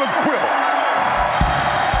of the quilt.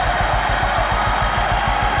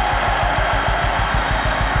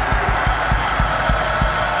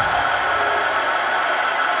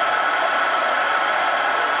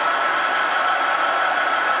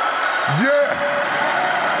 Yes.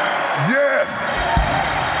 Yes.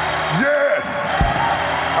 Yes.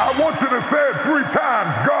 I want you to say it 3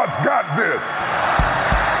 times. God's got this.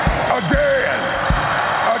 Again.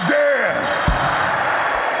 Again.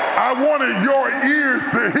 I wanted your ears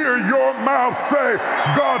to hear your mouth say,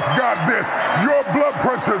 God's got this. Your blood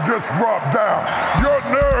pressure just dropped down. Your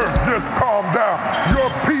nerves just calmed down. Your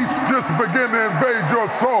peace just began to invade your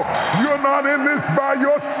soul. You're not in this by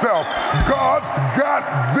yourself. God's got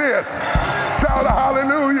this. Shout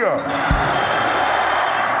hallelujah.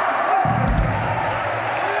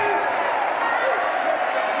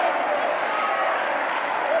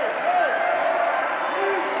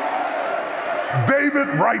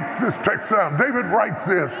 David writes this text down. David writes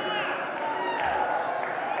this.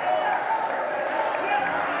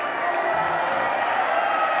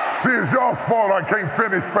 See, it's y'all's fault I can't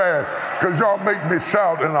finish fast, because y'all make me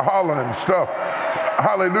shout and holler and stuff.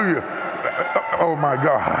 Hallelujah. Oh my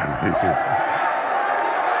God.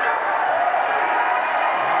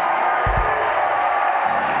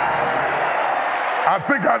 I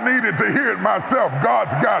think I needed to hear it myself.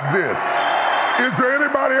 God's got this. Is there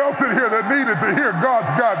anybody else in here that needed to hear God's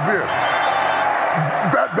got this?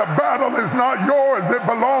 That the battle is not yours, it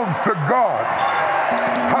belongs to God.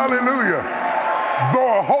 Hallelujah.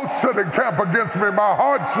 Though a host should encamp against me, my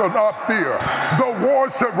heart shall not fear. Though war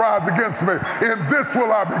should rise against me, in this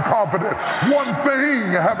will I be confident. One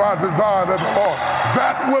thing have I desired of the Lord,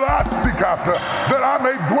 that will I seek after, that I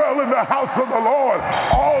may dwell in the house of the Lord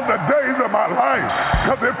all the days of my life.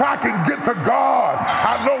 Because if I can get to God,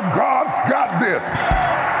 I know God's got this.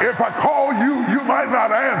 If I call you, you might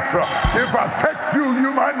not answer. If I text you,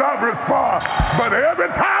 you might not respond. But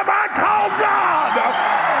every time I call God,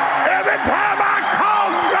 every time I call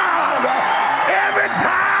God, every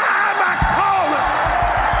time I call him,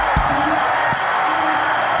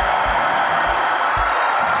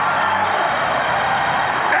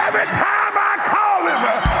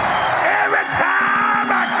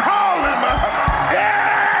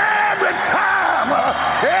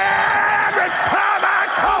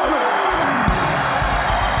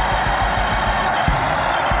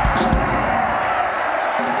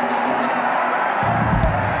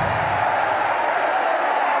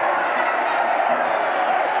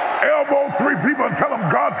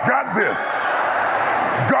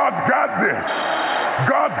 this.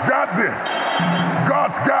 God's got this.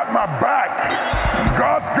 God's got my back.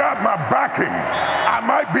 God's got my backing. I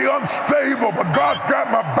might be unstable, but God's got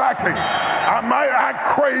my backing. I might act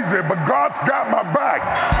crazy, but God's got my back.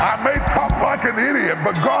 I may talk like an idiot,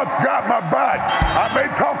 but God's got my back. I may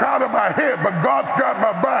talk out of my head, but God's got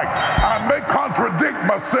my back. I may contradict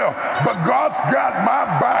myself, but God's got my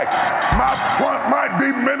back. My front might be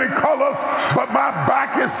many colors, but my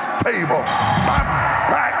back is stable. My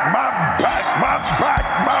back, my back, my back,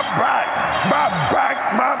 my back, my back,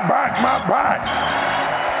 my back, my back.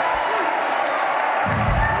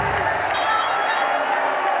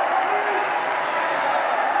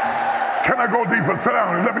 Can I go deeper? Sit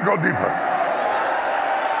down and let me go deeper.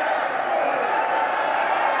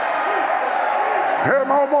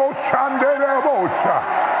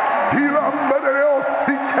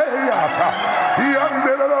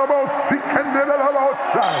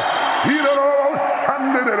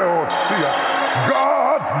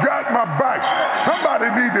 God's got my back. Somebody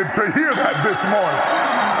needed to hear that this morning.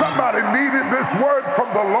 Somebody needed this word from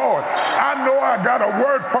the Lord. I know I got a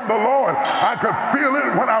word from the Lord. I could feel it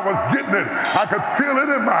when I was getting it. I could feel it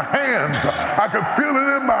in my hands. I could feel it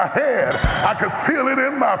in my head. I could feel it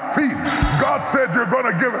in my feet. God said you're going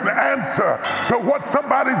to give an answer to what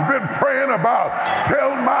somebody's been praying about.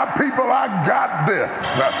 Tell my people I got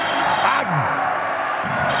this.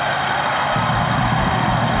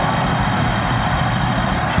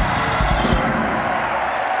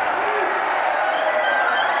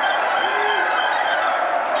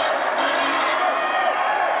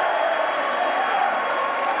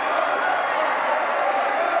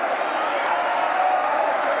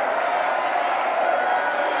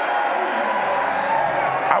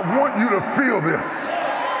 I want you to feel this.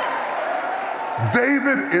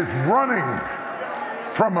 David is running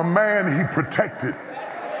from a man he protected.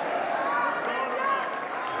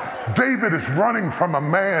 David is running from a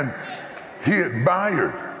man he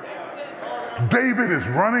admired. David is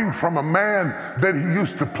running from a man that he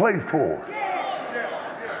used to play for.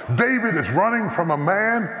 David is running from a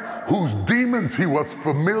man whose demons he was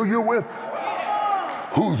familiar with,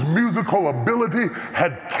 whose musical ability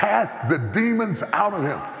had cast the demons out of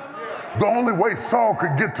him. The only way Saul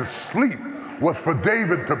could get to sleep was for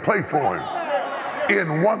David to play for him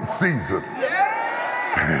in one season.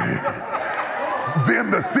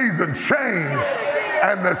 Then the season changed,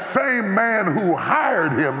 and the same man who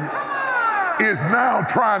hired him is now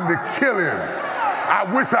trying to kill him. I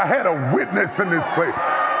wish I had a witness in this place.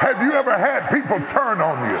 Have you ever had people turn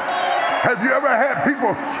on you? Have you ever had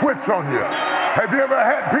people switch on you? Have you ever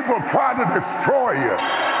had people try to destroy you?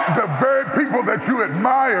 The very people that you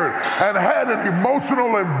admired and had an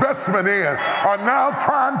emotional investment in are now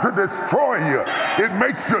trying to destroy you. It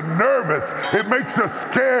makes you nervous. It makes you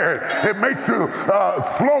scared. It makes you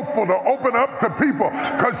slowful to open up to people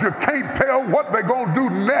because you can't tell what they're going to do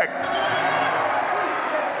next.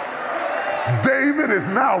 David is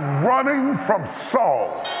now running from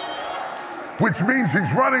Saul, which means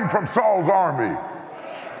he's running from Saul's army,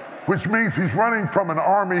 which means he's running from an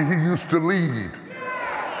army he used to lead.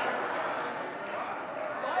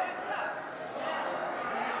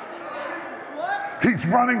 He's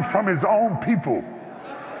running from his own people,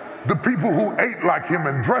 the people who ate like him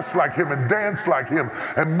and dressed like him and danced like him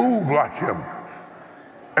and moved like him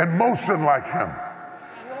and motioned like him.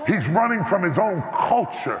 He's running from his own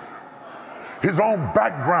culture, his own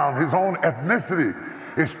background, his own ethnicity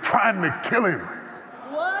is trying to kill him.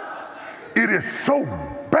 What? It is so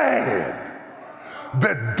bad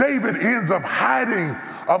that David ends up hiding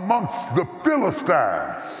amongst the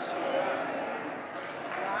Philistines.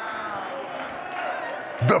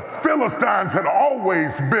 The Philistines had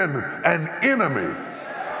always been an enemy.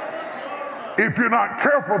 If you're not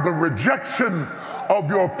careful, the rejection of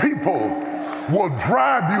your people will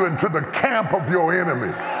drive you into the camp of your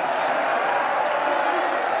enemy.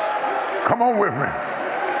 Come on with me.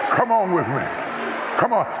 Come on with me.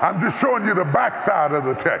 Come on. I'm just showing you the backside of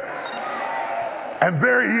the text. And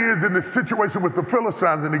there he is in this situation with the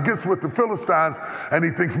Philistines, and he gets with the Philistines, and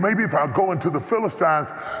he thinks, maybe if I go into the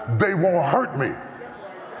Philistines, they won't hurt me.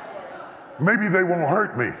 Maybe they won't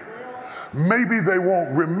hurt me. Maybe they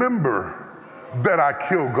won't remember that I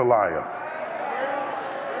killed Goliath.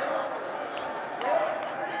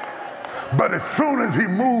 But as soon as he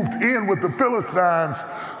moved in with the Philistines,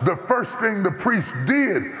 the first thing the priest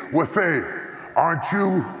did was say, aren't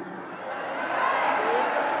you?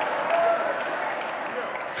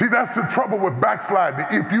 See, that's the trouble with backsliding.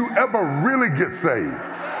 If you ever really get saved,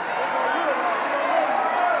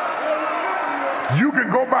 you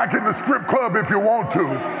can go back in the strip club if you want to,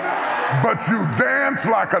 but you dance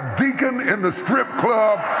like a deacon in the strip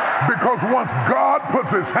club Because once God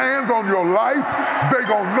puts his hands on your life, they're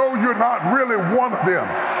going to know you're not really one of them.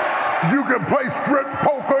 You can play strip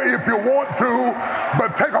poker if you want to,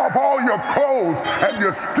 but take off all your clothes and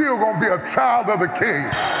you're still going to be a child of the King.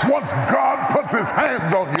 Once God puts his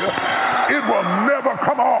hands on you, it will never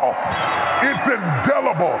come off. It's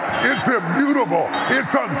indelible. It's immutable.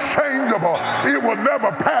 It's unchangeable. It will never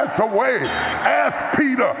pass away. Ask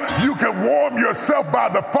Peter, you can warm yourself by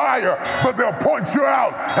the fire, but they'll point you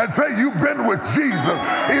out and say you've been with Jesus.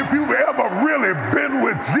 If you've ever really been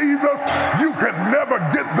with Jesus, you can never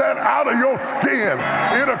get that out of your skin.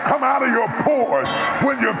 It'll come out of your pores.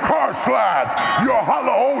 When your car slides, you'll holler,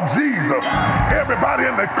 oh Jesus. Everybody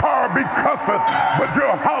in the car be cussing, but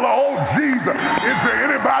you'll holler, oh Jesus. Is there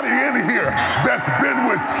anybody in here that's been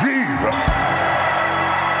with Jesus?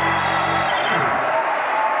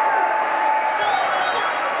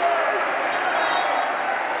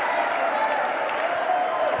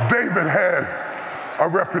 David had a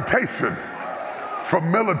reputation for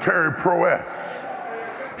military prowess.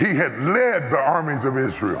 He had led the armies of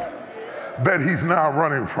Israel that he's now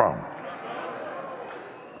running from.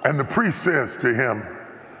 And the priest says to him,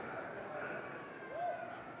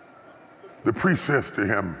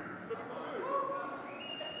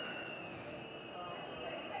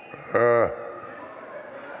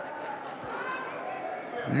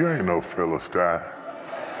 you ain't no Philistine.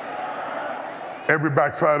 Every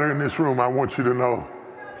backslider in this room, I want you to know,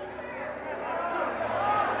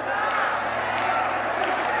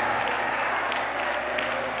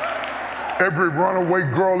 every runaway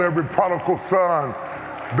girl, every prodigal son,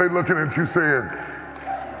 they looking at you saying,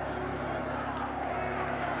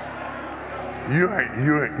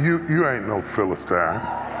 you ain't no Philistine.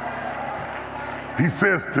 He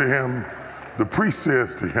says to him, the priest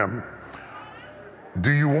says to him,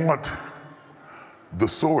 do you want the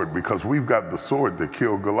sword? Because we've got the sword that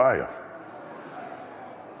killed Goliath.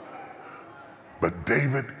 But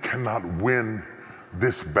David cannot win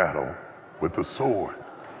this battle with the sword.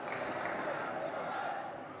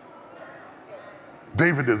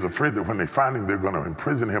 David is afraid that when they find him, they're going to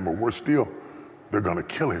imprison him, or worse still, they're going to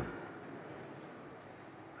kill him.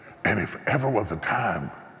 And if ever was a time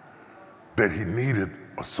that he needed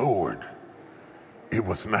a sword, it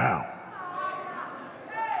was now.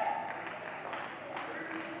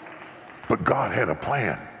 But God had a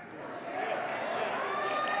plan.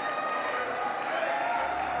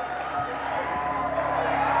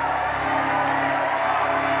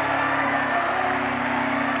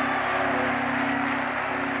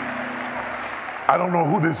 I don't know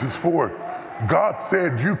who this is for. God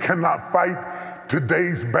said you cannot fight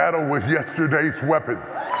today's battle with yesterday's weapon.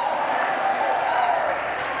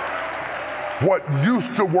 What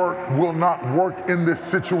used to work will not work in this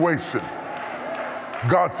situation.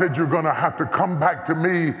 God said you're going to have to come back to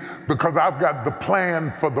me because I've got the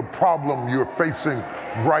plan for the problem you're facing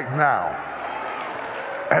right now.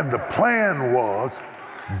 And the plan was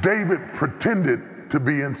David pretended to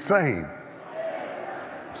be insane.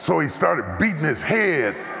 So he started beating his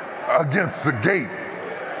head against the gate,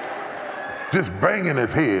 just banging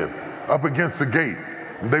his head up against the gate.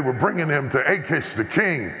 And they were bringing him to Achish, the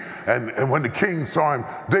king. And when the king saw him,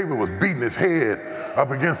 David was beating his head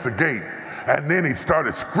up against the gate. And then he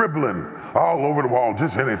started scribbling all over the wall,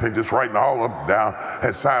 just anything, just writing all up, down,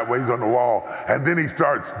 and sideways on the wall. And then he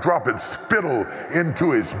starts dropping spittle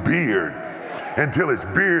into his beard until his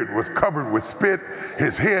beard was covered with spit,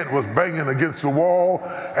 his head was banging against the wall,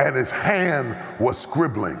 and his hand was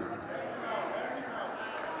scribbling.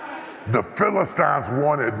 The Philistines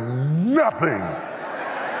wanted nothing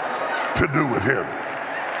to do with him.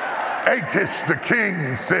 Achish the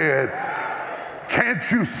king said, "Can't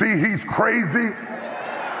you see he's crazy?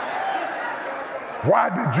 Why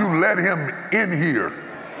did you let him in here?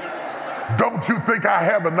 Don't you think I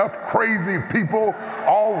have enough crazy people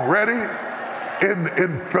already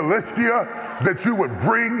in Philistia that you would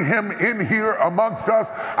bring him in here amongst us?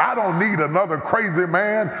 I don't need another crazy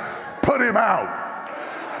man. Put him out."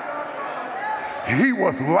 He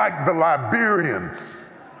was like the Liberians.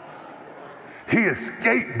 He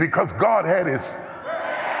escaped because God had his.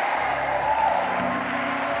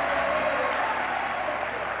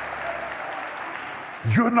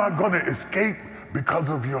 You're not going to escape because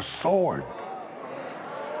of your sword.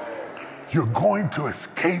 You're going to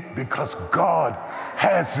escape because God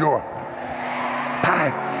has your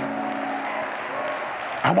back.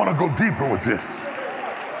 I want to go deeper with this.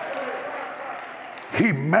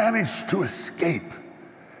 He managed to escape.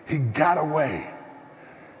 He got away.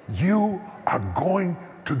 You are going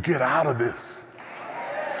to get out of this.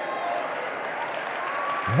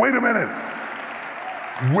 Wait a minute.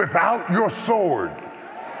 Without your sword,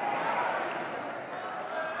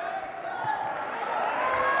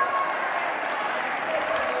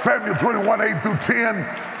 Samuel 21, 8 through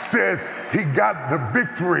 10 says he got the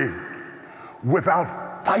victory without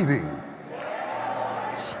fighting.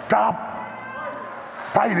 Stop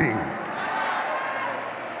fighting.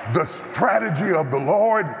 The strategy of the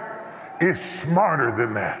Lord is smarter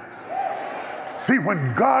than that. See,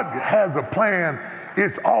 when God has a plan,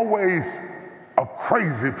 it's always a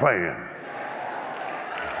crazy plan.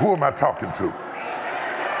 Who am I talking to?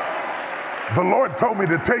 The Lord told me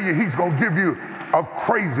to tell you he's going to give you a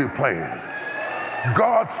crazy plan.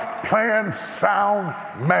 God's plans sound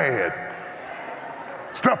mad.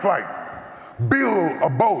 Stuff like build a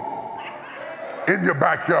boat in your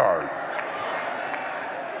backyard.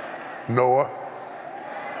 Noah.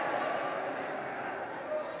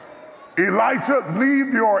 Elisha,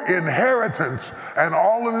 leave your inheritance and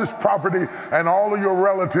all of this property and all of your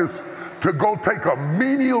relatives to go take a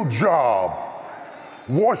menial job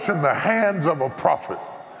washing the hands of a prophet.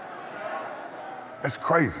 That's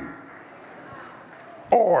crazy.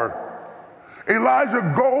 Or,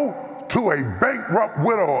 Elijah, go to a bankrupt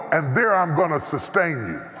widow and there I'm going to sustain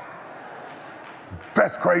you.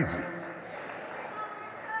 That's crazy.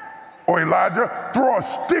 Or Elijah, throw a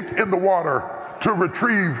stick in the water to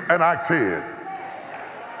retrieve an ox head.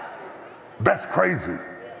 That's crazy.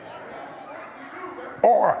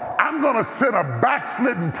 Or I'm going to send a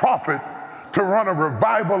backslidden prophet to run a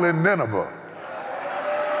revival in Nineveh.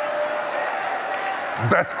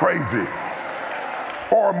 That's crazy.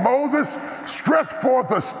 Or Moses, stretch forth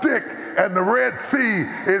a stick and the Red Sea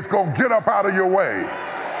is going to get up out of your way.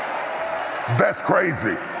 That's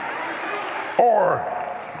crazy. Or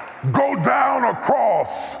go down a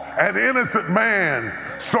cross, an innocent man,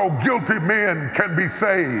 so guilty men can be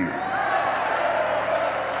saved.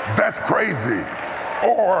 That's crazy.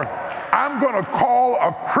 Or I'm going to call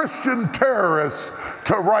a Christian terrorist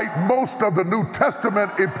to write most of the New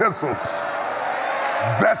Testament epistles.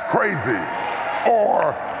 That's crazy.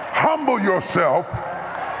 Or humble yourself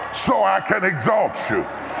so I can exalt you.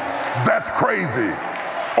 That's crazy.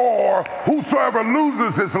 Or whosoever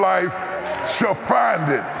loses his life shall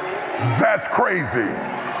find it. That's crazy.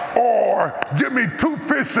 Or give me 2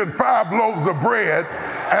 fish and 5 loaves of bread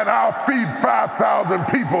and I'll feed 5,000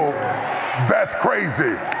 people. That's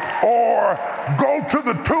crazy. Or go to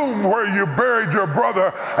the tomb where you buried your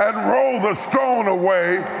brother and roll the stone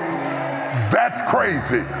away. That's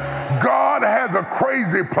crazy. God has a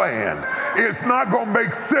crazy plan. It's not going to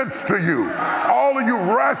make sense to you. All of you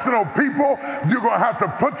rational people, you're going to have to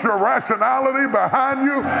put your rationality behind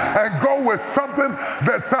you and go with something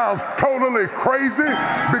that sounds totally crazy,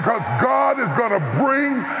 because God is going to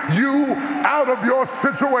bring you out of your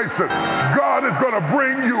situation. God is going to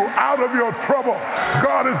bring you out of your trouble.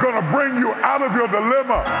 God is going to bring you out of your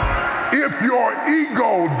dilemma. If your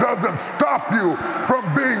ego doesn't stop you from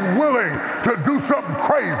being willing to do something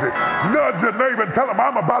crazy, nudge your neighbor and tell him,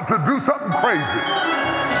 I'm about to do something crazy.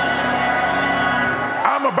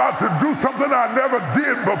 I'm about to do something I never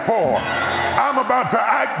did before. I'm about to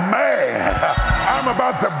act mad. I'm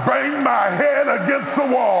about to bang my head against the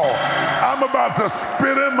wall. I'm about to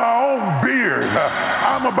spit in my own beard.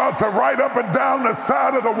 I'm about to write up and down the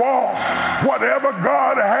side of the wall. Whatever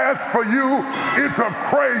God has for you, it's a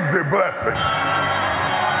crazy blessing.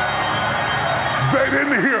 They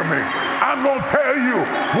didn't hear me. I'm going to tell you,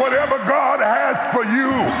 whatever God has for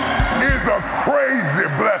you is a crazy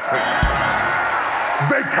blessing.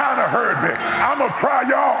 They kind of heard me. I'm going to try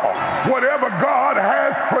y'all. Whatever God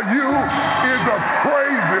has for you is a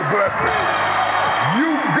crazy blessing. You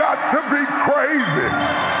got to be crazy.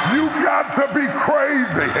 You got to be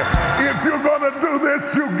crazy. If you're going to do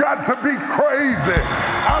this, you got to be crazy.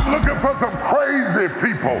 I'm looking for some crazy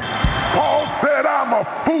people. Paul said, I'm a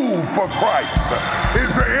fool for Christ.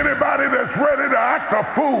 Is there anybody that's ready to act a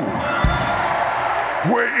fool?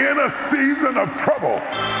 We're in a season of trouble.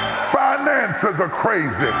 Finances are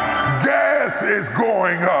crazy. Gas is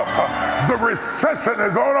going up. The recession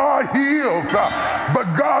is on our heels. But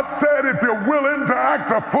God said, if you're willing to act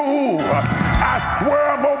a fool, I swear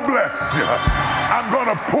I'm going to bless you. I'm going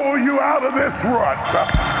to pull you out of this rut.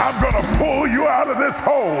 I'm going to pull you out of this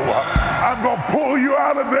hole. I'm going to pull you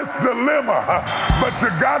out of this dilemma. But you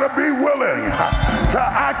got to be willing to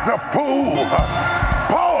act a fool.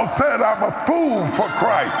 Paul said, I'm a fool for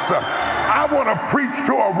Christ. I want to preach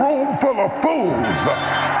to a room full of fools,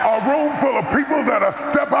 a room full of people that'll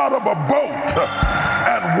step out of a boat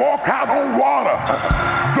and walk out on water,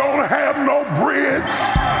 don't have no bridge,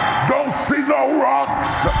 don't see no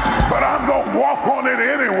rocks, but I'm going to walk on it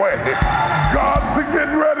anyway. God's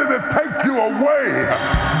getting ready to take you away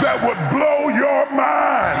that would blow your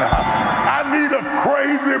mind. I need a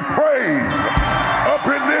crazy praise up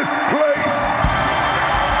in this place.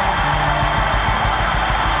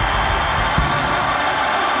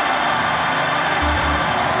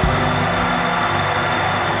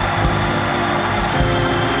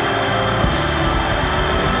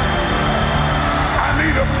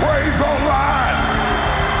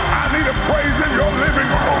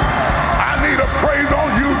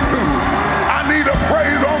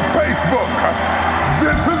 Facebook.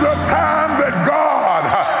 This is a time that God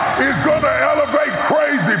is going to elevate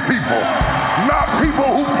crazy people, not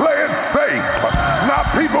people who play it safe,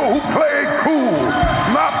 not people who play it cool,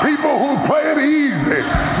 not people who play it easy,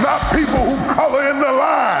 not people who color in the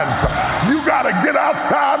lines. You got to get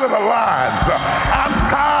outside of the lines. I'm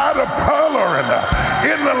tired of coloring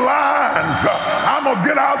in the lines. I'm going to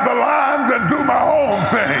get out the lines and do my own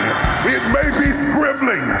thing. It may be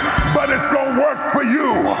scribbling, but it's going to work for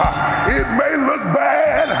you. It may look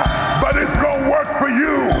bad, but it's going to work for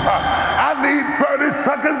you. I need 30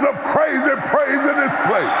 seconds of crazy praise in this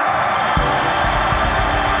place.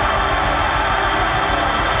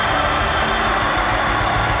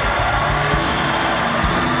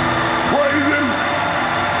 Praise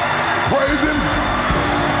him, praise him,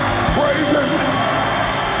 praise him,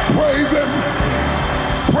 praise him,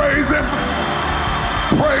 praise him,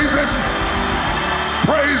 praise him,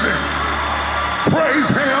 praise him,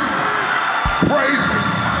 praise him, praise him,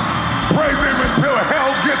 praise him until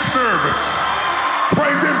hell gets nervous.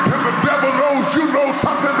 Praise him till the devil knows you know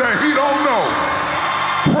something that he don't know.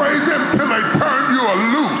 Praise him till they turn you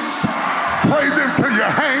loose. Praise him till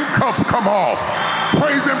your handcuffs come off.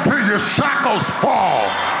 Praise him till your shackles fall.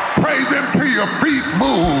 Praise him till your feet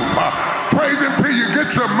move. Praise him till you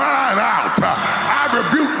get your mind out. I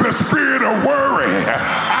rebuke the spirit of worry.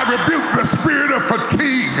 I rebuke the spirit of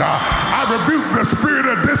fatigue. I rebuke the spirit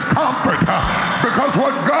of discomfort. Because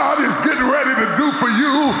what God is getting ready to do for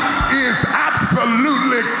you is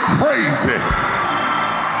absolutely crazy.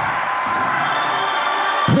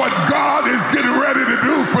 What God is getting ready to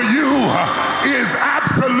do for you is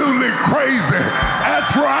absolutely crazy.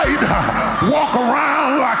 That's right. Walk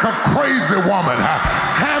around like a crazy woman.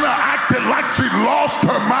 Hannah acted like she lost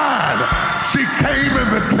her mind. She came in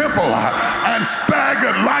the temple and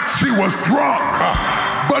staggered like she was drunk.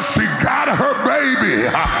 But she got her baby.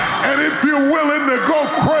 And if you're willing to go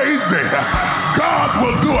crazy, God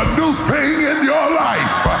will do a new thing in your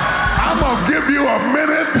life. I'm going to give you a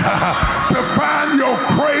minute to find your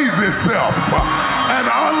crazy self and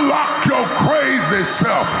unlock your crazy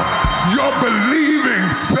self, your believing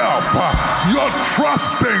self, your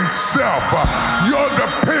trusting self, your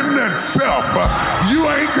dependent self. You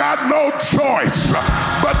ain't got no choice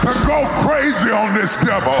but to go crazy on this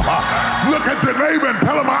devil. Look at your neighbor and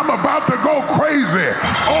tell him, I'm about to go crazy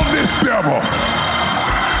on this devil.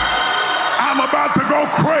 I'm about to go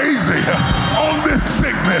crazy on this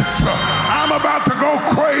sickness. I'm about to go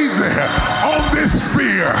crazy on this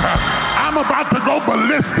fear. I'm about to go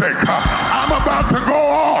ballistic. I'm about to go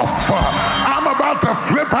off. I'm about to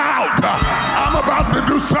flip out. I'm about to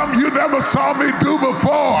do something you never saw me do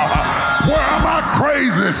before. Where are my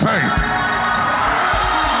crazy saints?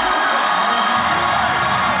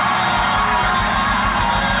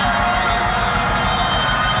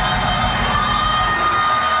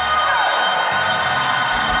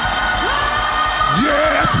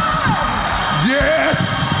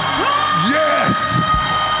 Yes, yes,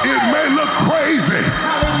 it may look crazy,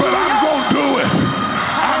 but I'm going to do it.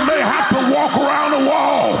 I may have to walk around the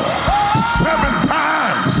wall 7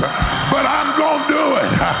 times, but I'm going to do it.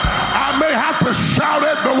 I may have to shout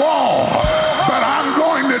at the wall, but I'm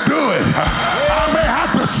going to do it. I may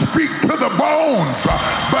have to speak to the bones,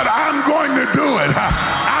 but I'm going to do it.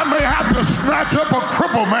 I may have to snatch up a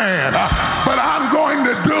crippled man, but I'm going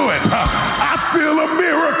to do it. I feel a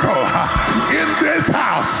miracle in this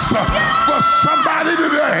house for somebody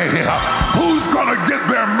today. Who's going to get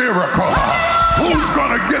their miracle? Who's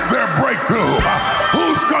going to get their breakthrough?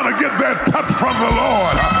 Who's going to get their touch from the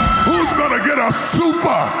Lord? Who's going to get a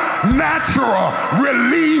supernatural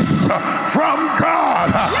release from God?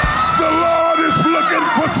 The Lord is looking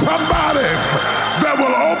for somebody that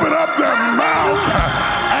will open up their mouth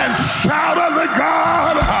and shout unto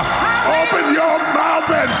God. Open your mouth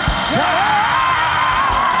and shout.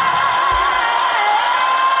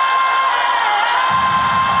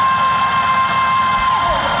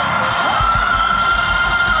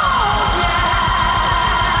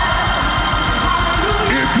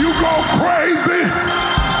 If you go crazy,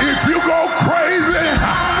 if you go crazy,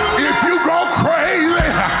 if you go crazy,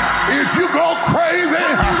 if you go crazy,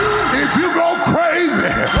 if you go crazy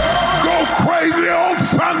on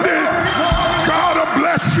Sunday, God will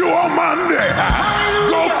bless you on Monday.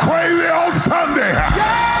 Go crazy on Sunday.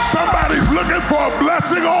 Somebody's looking for a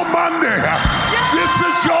blessing on Monday. This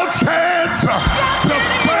is your chance to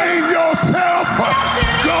feign yourself.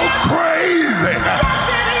 Go crazy.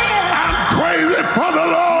 I'm crazy for the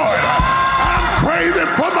Lord. I'm crazy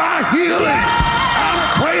for my healing. I'm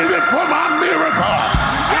crazy for my miracle.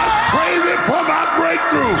 I'm crazy for my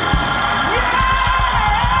breakthrough.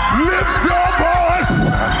 Lift your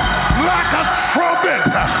voice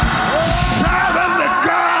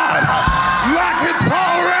It's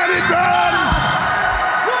already done.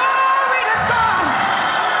 Glory to God.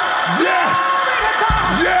 Yes.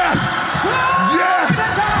 Yes. Yes.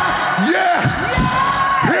 Yes.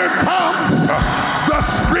 Here comes the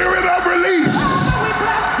spirit of release.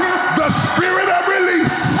 The spirit of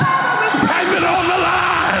release. Type it on the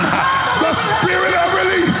line. The spirit of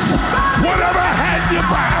release. Whatever had you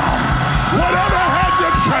bound, whatever had you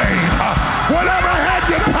chained, whatever had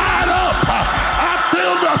you tied up, I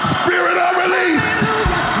feel the spirit of release.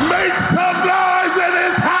 Make some noise in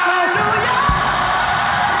his house.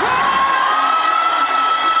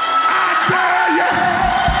 I dare you.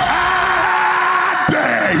 I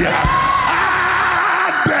dare you. I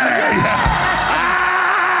dare you. I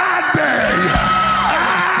dare you.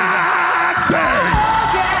 I dare you.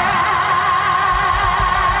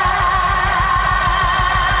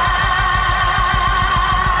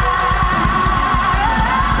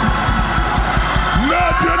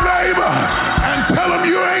 Nudge your neighbor and tell him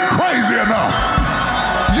you ain't crazy enough.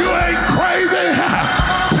 You ain't crazy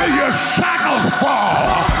till your shackles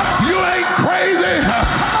fall. You ain't crazy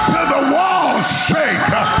till the walls shake.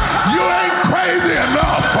 You ain't crazy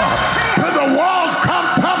enough till the walls come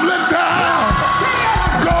tumbling down.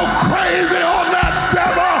 Go crazy on that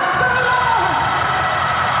devil.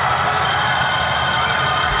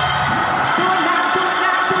 Do it now, do it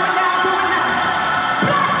now, do it now, do it now.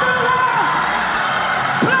 Bless the Lord.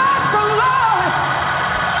 Bless the Lord.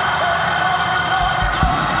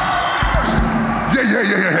 Yeah, yeah,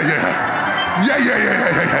 yeah, yeah, yeah. Yeah, yeah, yeah,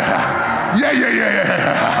 yeah, yeah, yeah. Yeah, yeah, yeah, yeah,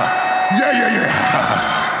 yeah. Yeah, yeah, yeah.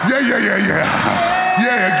 Yeah, yeah, yeah, yeah.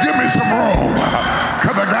 Yeah, give me some room.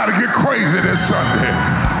 Because I got to get crazy this Sunday.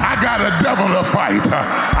 I got a devil to fight.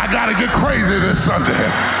 I got to get crazy this Sunday.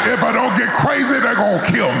 If I don't get crazy, they're going to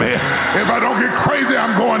kill me. If I don't get crazy,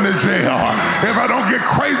 I'm going to jail. If I don't get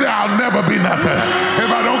crazy, I'll never be nothing.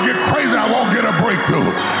 If I don't get crazy, I won't get a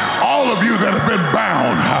breakthrough. All of you that have been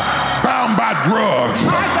bound by drugs,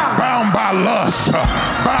 bound by lust,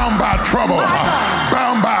 bound by trouble,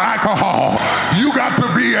 bound by alcohol, you got to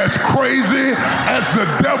be as crazy as the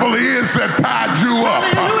devil is that tied you up.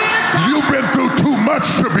 You've been through too much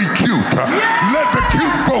to be cute. Let the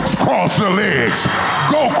cute folks cross their legs.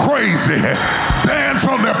 Go crazy. Dance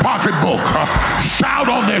on their pocketbook. Shout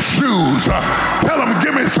on their shoes. Tell them,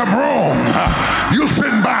 give me some room. You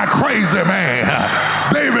sitting by a crazy man.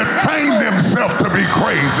 David feigned himself to be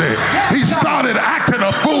crazy. He started acting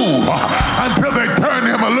a fool until they turned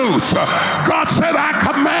him loose. God said, I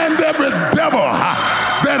command every devil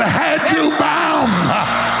that had you bound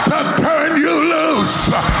to turn you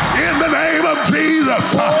loose. In the name of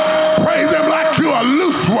Jesus, praise him like you a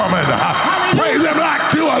loose woman. Praise him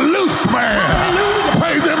like you a loose man.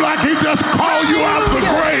 Praise him like he just called you out the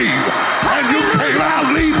grave and you came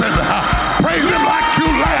out leaping. Praise him like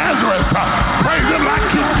you Lazarus. Praise him like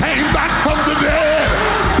you came back from the dead.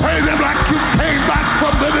 Praise him like you came back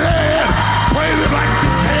from the dead. Praise him like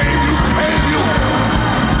you came.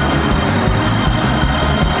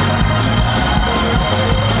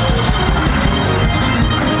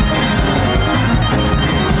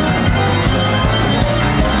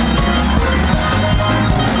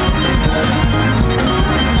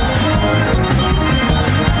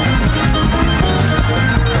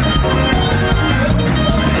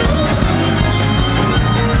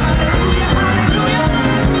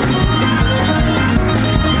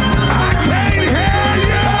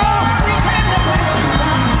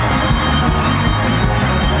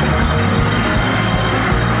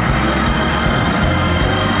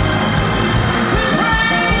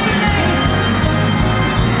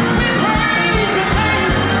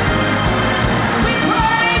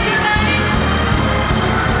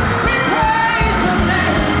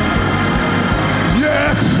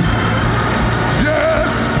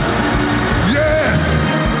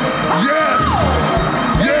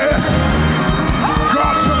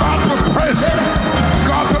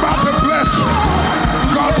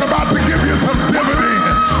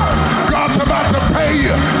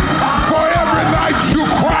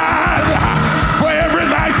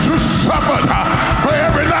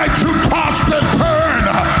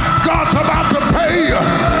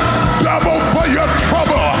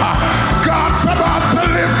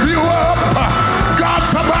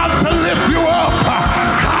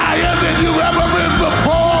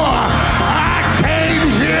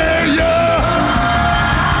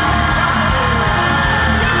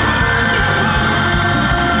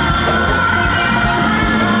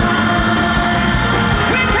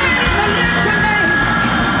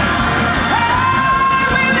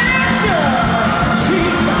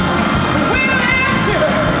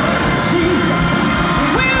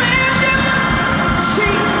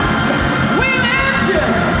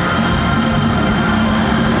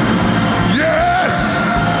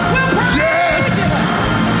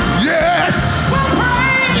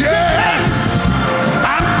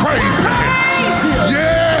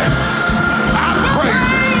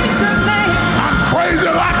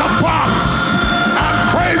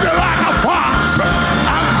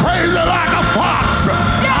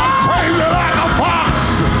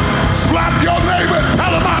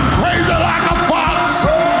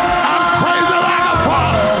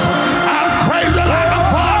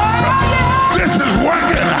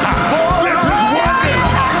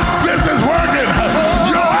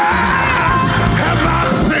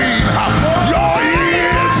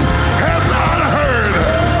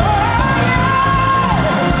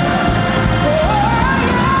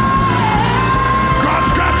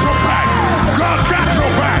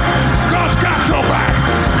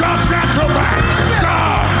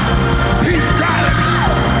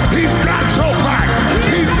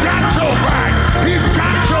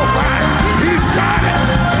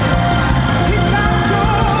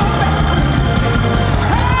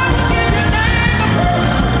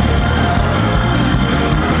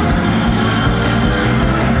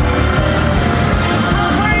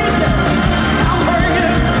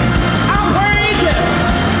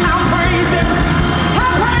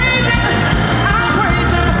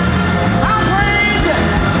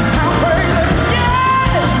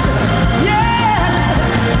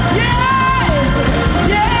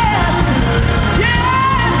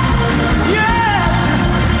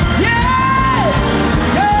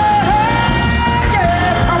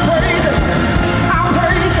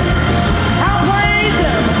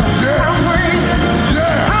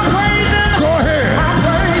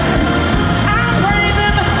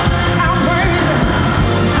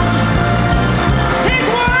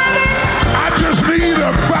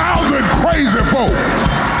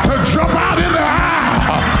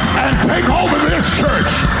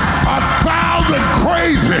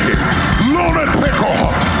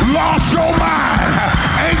 lost your mind.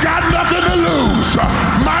 Ain't got nothing to lose.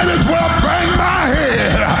 Might as well bang my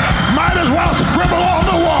head. Might as well scribble on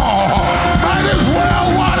the wall. Might as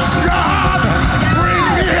well watch God bring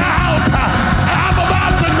me out. I'm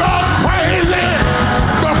about to go crazy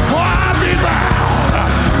before I be bound.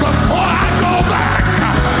 Before I go back.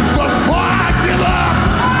 Before I give up.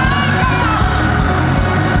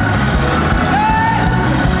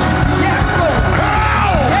 Yes, Lord.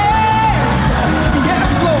 Yes.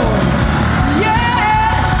 Yes, Lord.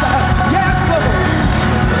 Yes. Yes, Lord.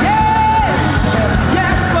 Yes.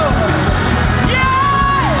 Yes, Lord.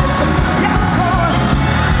 Yes. Yes, Lord.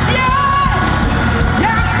 Yes.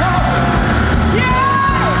 Yes, Lord.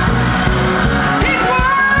 Yes. He's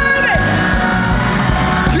worthy.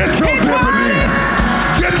 Get your dividend.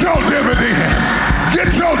 Get your dividend.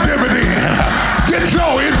 Get your dividend. Get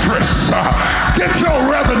your interest. Get your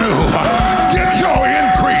revenue. Get your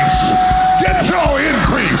increase. Get your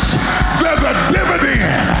increase. There's a dividend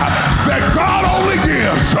that God only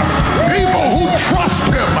gives people who trust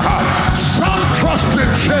him. Some trust in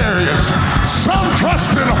chariots. Some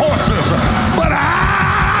trust in horses. But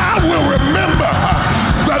I will remember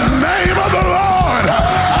the name of the Lord.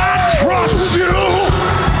 I trust you.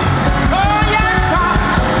 Oh, yes, God.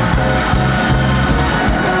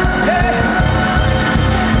 Yes.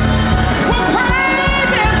 We'll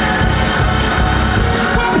praise him.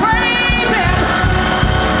 We'll praise him.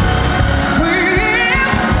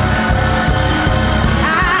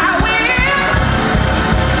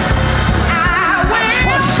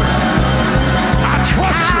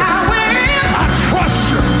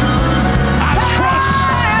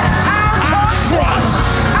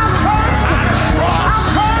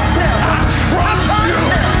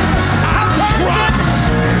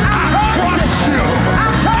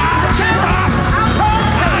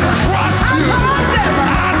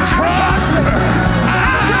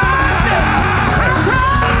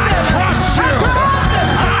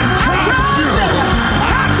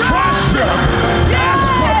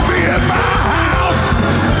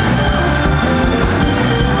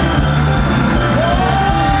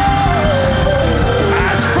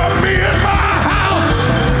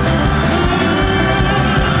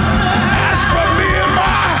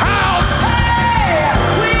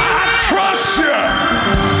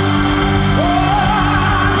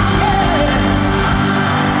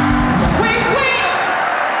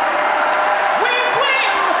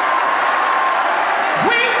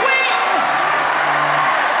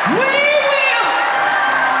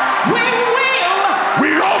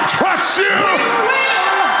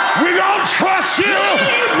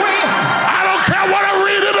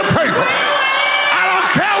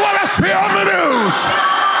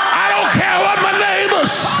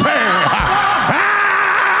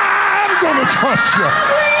 trust you.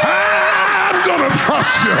 I'm gonna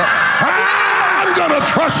trust you. I'm gonna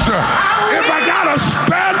trust you. If I gotta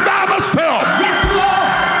stand by myself. Yes, Lord.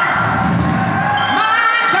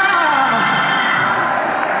 My God.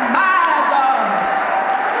 My God.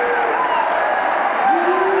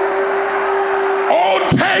 Oh,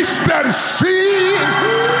 taste and see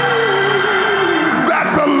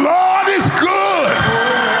that the Lord is good.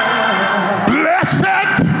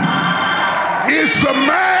 Blessed is the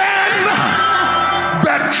man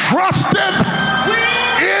that trusteth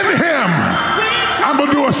in him. I'm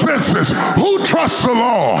gonna do a census. Who trusts the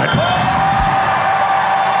Lord?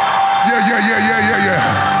 Yeah.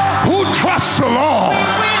 Who trusts the Lord?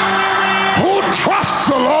 Who trusts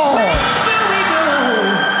the Lord?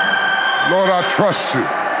 Lord, I trust you.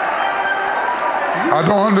 I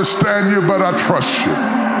don't understand you, but I trust you.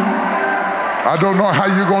 I don't know how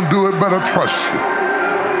you're gonna do it, but I trust you.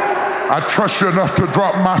 I trust you enough to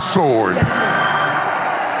drop my sword.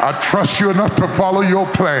 I trust you enough to follow your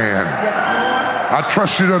plan. I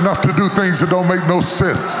trust you enough to do things that don't make no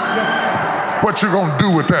sense. What you gonna do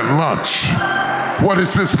with that lunch? What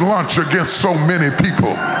is this lunch against so many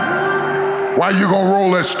people? Why you gonna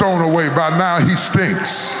roll that stone away? By now he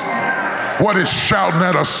stinks. What is shouting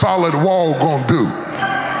at a solid wall gonna do?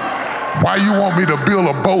 Why you want me to build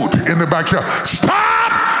a boat in the backyard?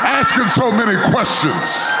 Stop asking so many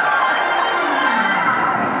questions.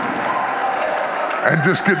 And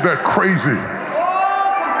just get that crazy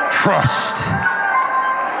trust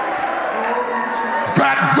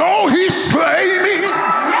that though he slay me,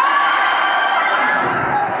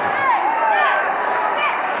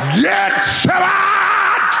 yet shall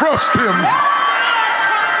I trust him.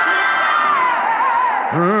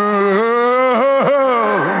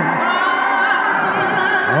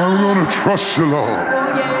 I'm gonna trust you, Lord.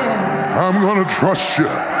 I'm gonna trust you.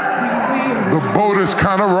 The boat is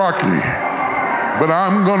kind of rocky, but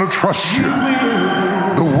I'm gonna trust you.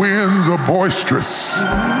 The winds are boisterous,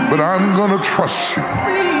 but I'm going to trust you.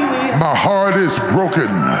 My heart is broken,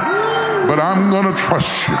 but I'm going to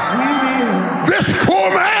trust you. This poor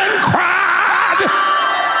man cried,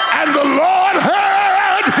 and the Lord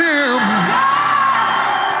heard him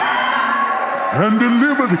and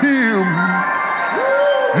delivered him.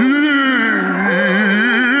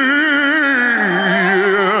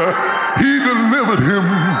 He delivered him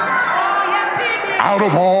out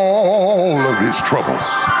of all of his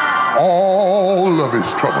troubles. All of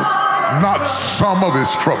his troubles. Not some of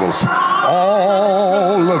his troubles.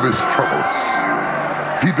 All of his troubles.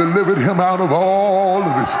 He delivered him out of all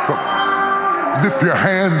of his troubles. Lift your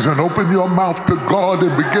hands and open your mouth to God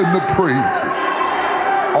and begin to praise him.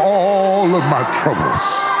 All of my troubles.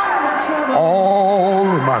 All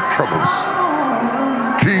of my troubles.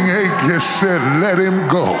 King Achish said, let him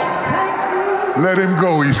go. Let him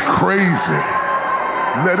go. He's crazy.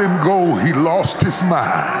 Let him go. He lost his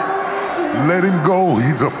mind. Let him go.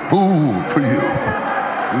 He's a fool for you.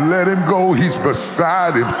 Let him go. He's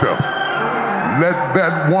beside himself. Let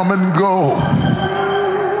that woman go.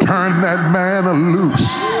 Turn that man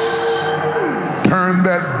loose. Turn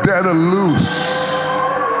that debtor loose.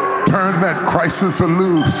 Turn that crisis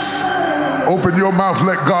loose. Open your mouth.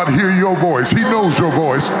 Let God hear your voice. He knows your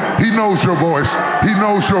voice. He knows your voice. He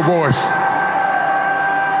knows your voice.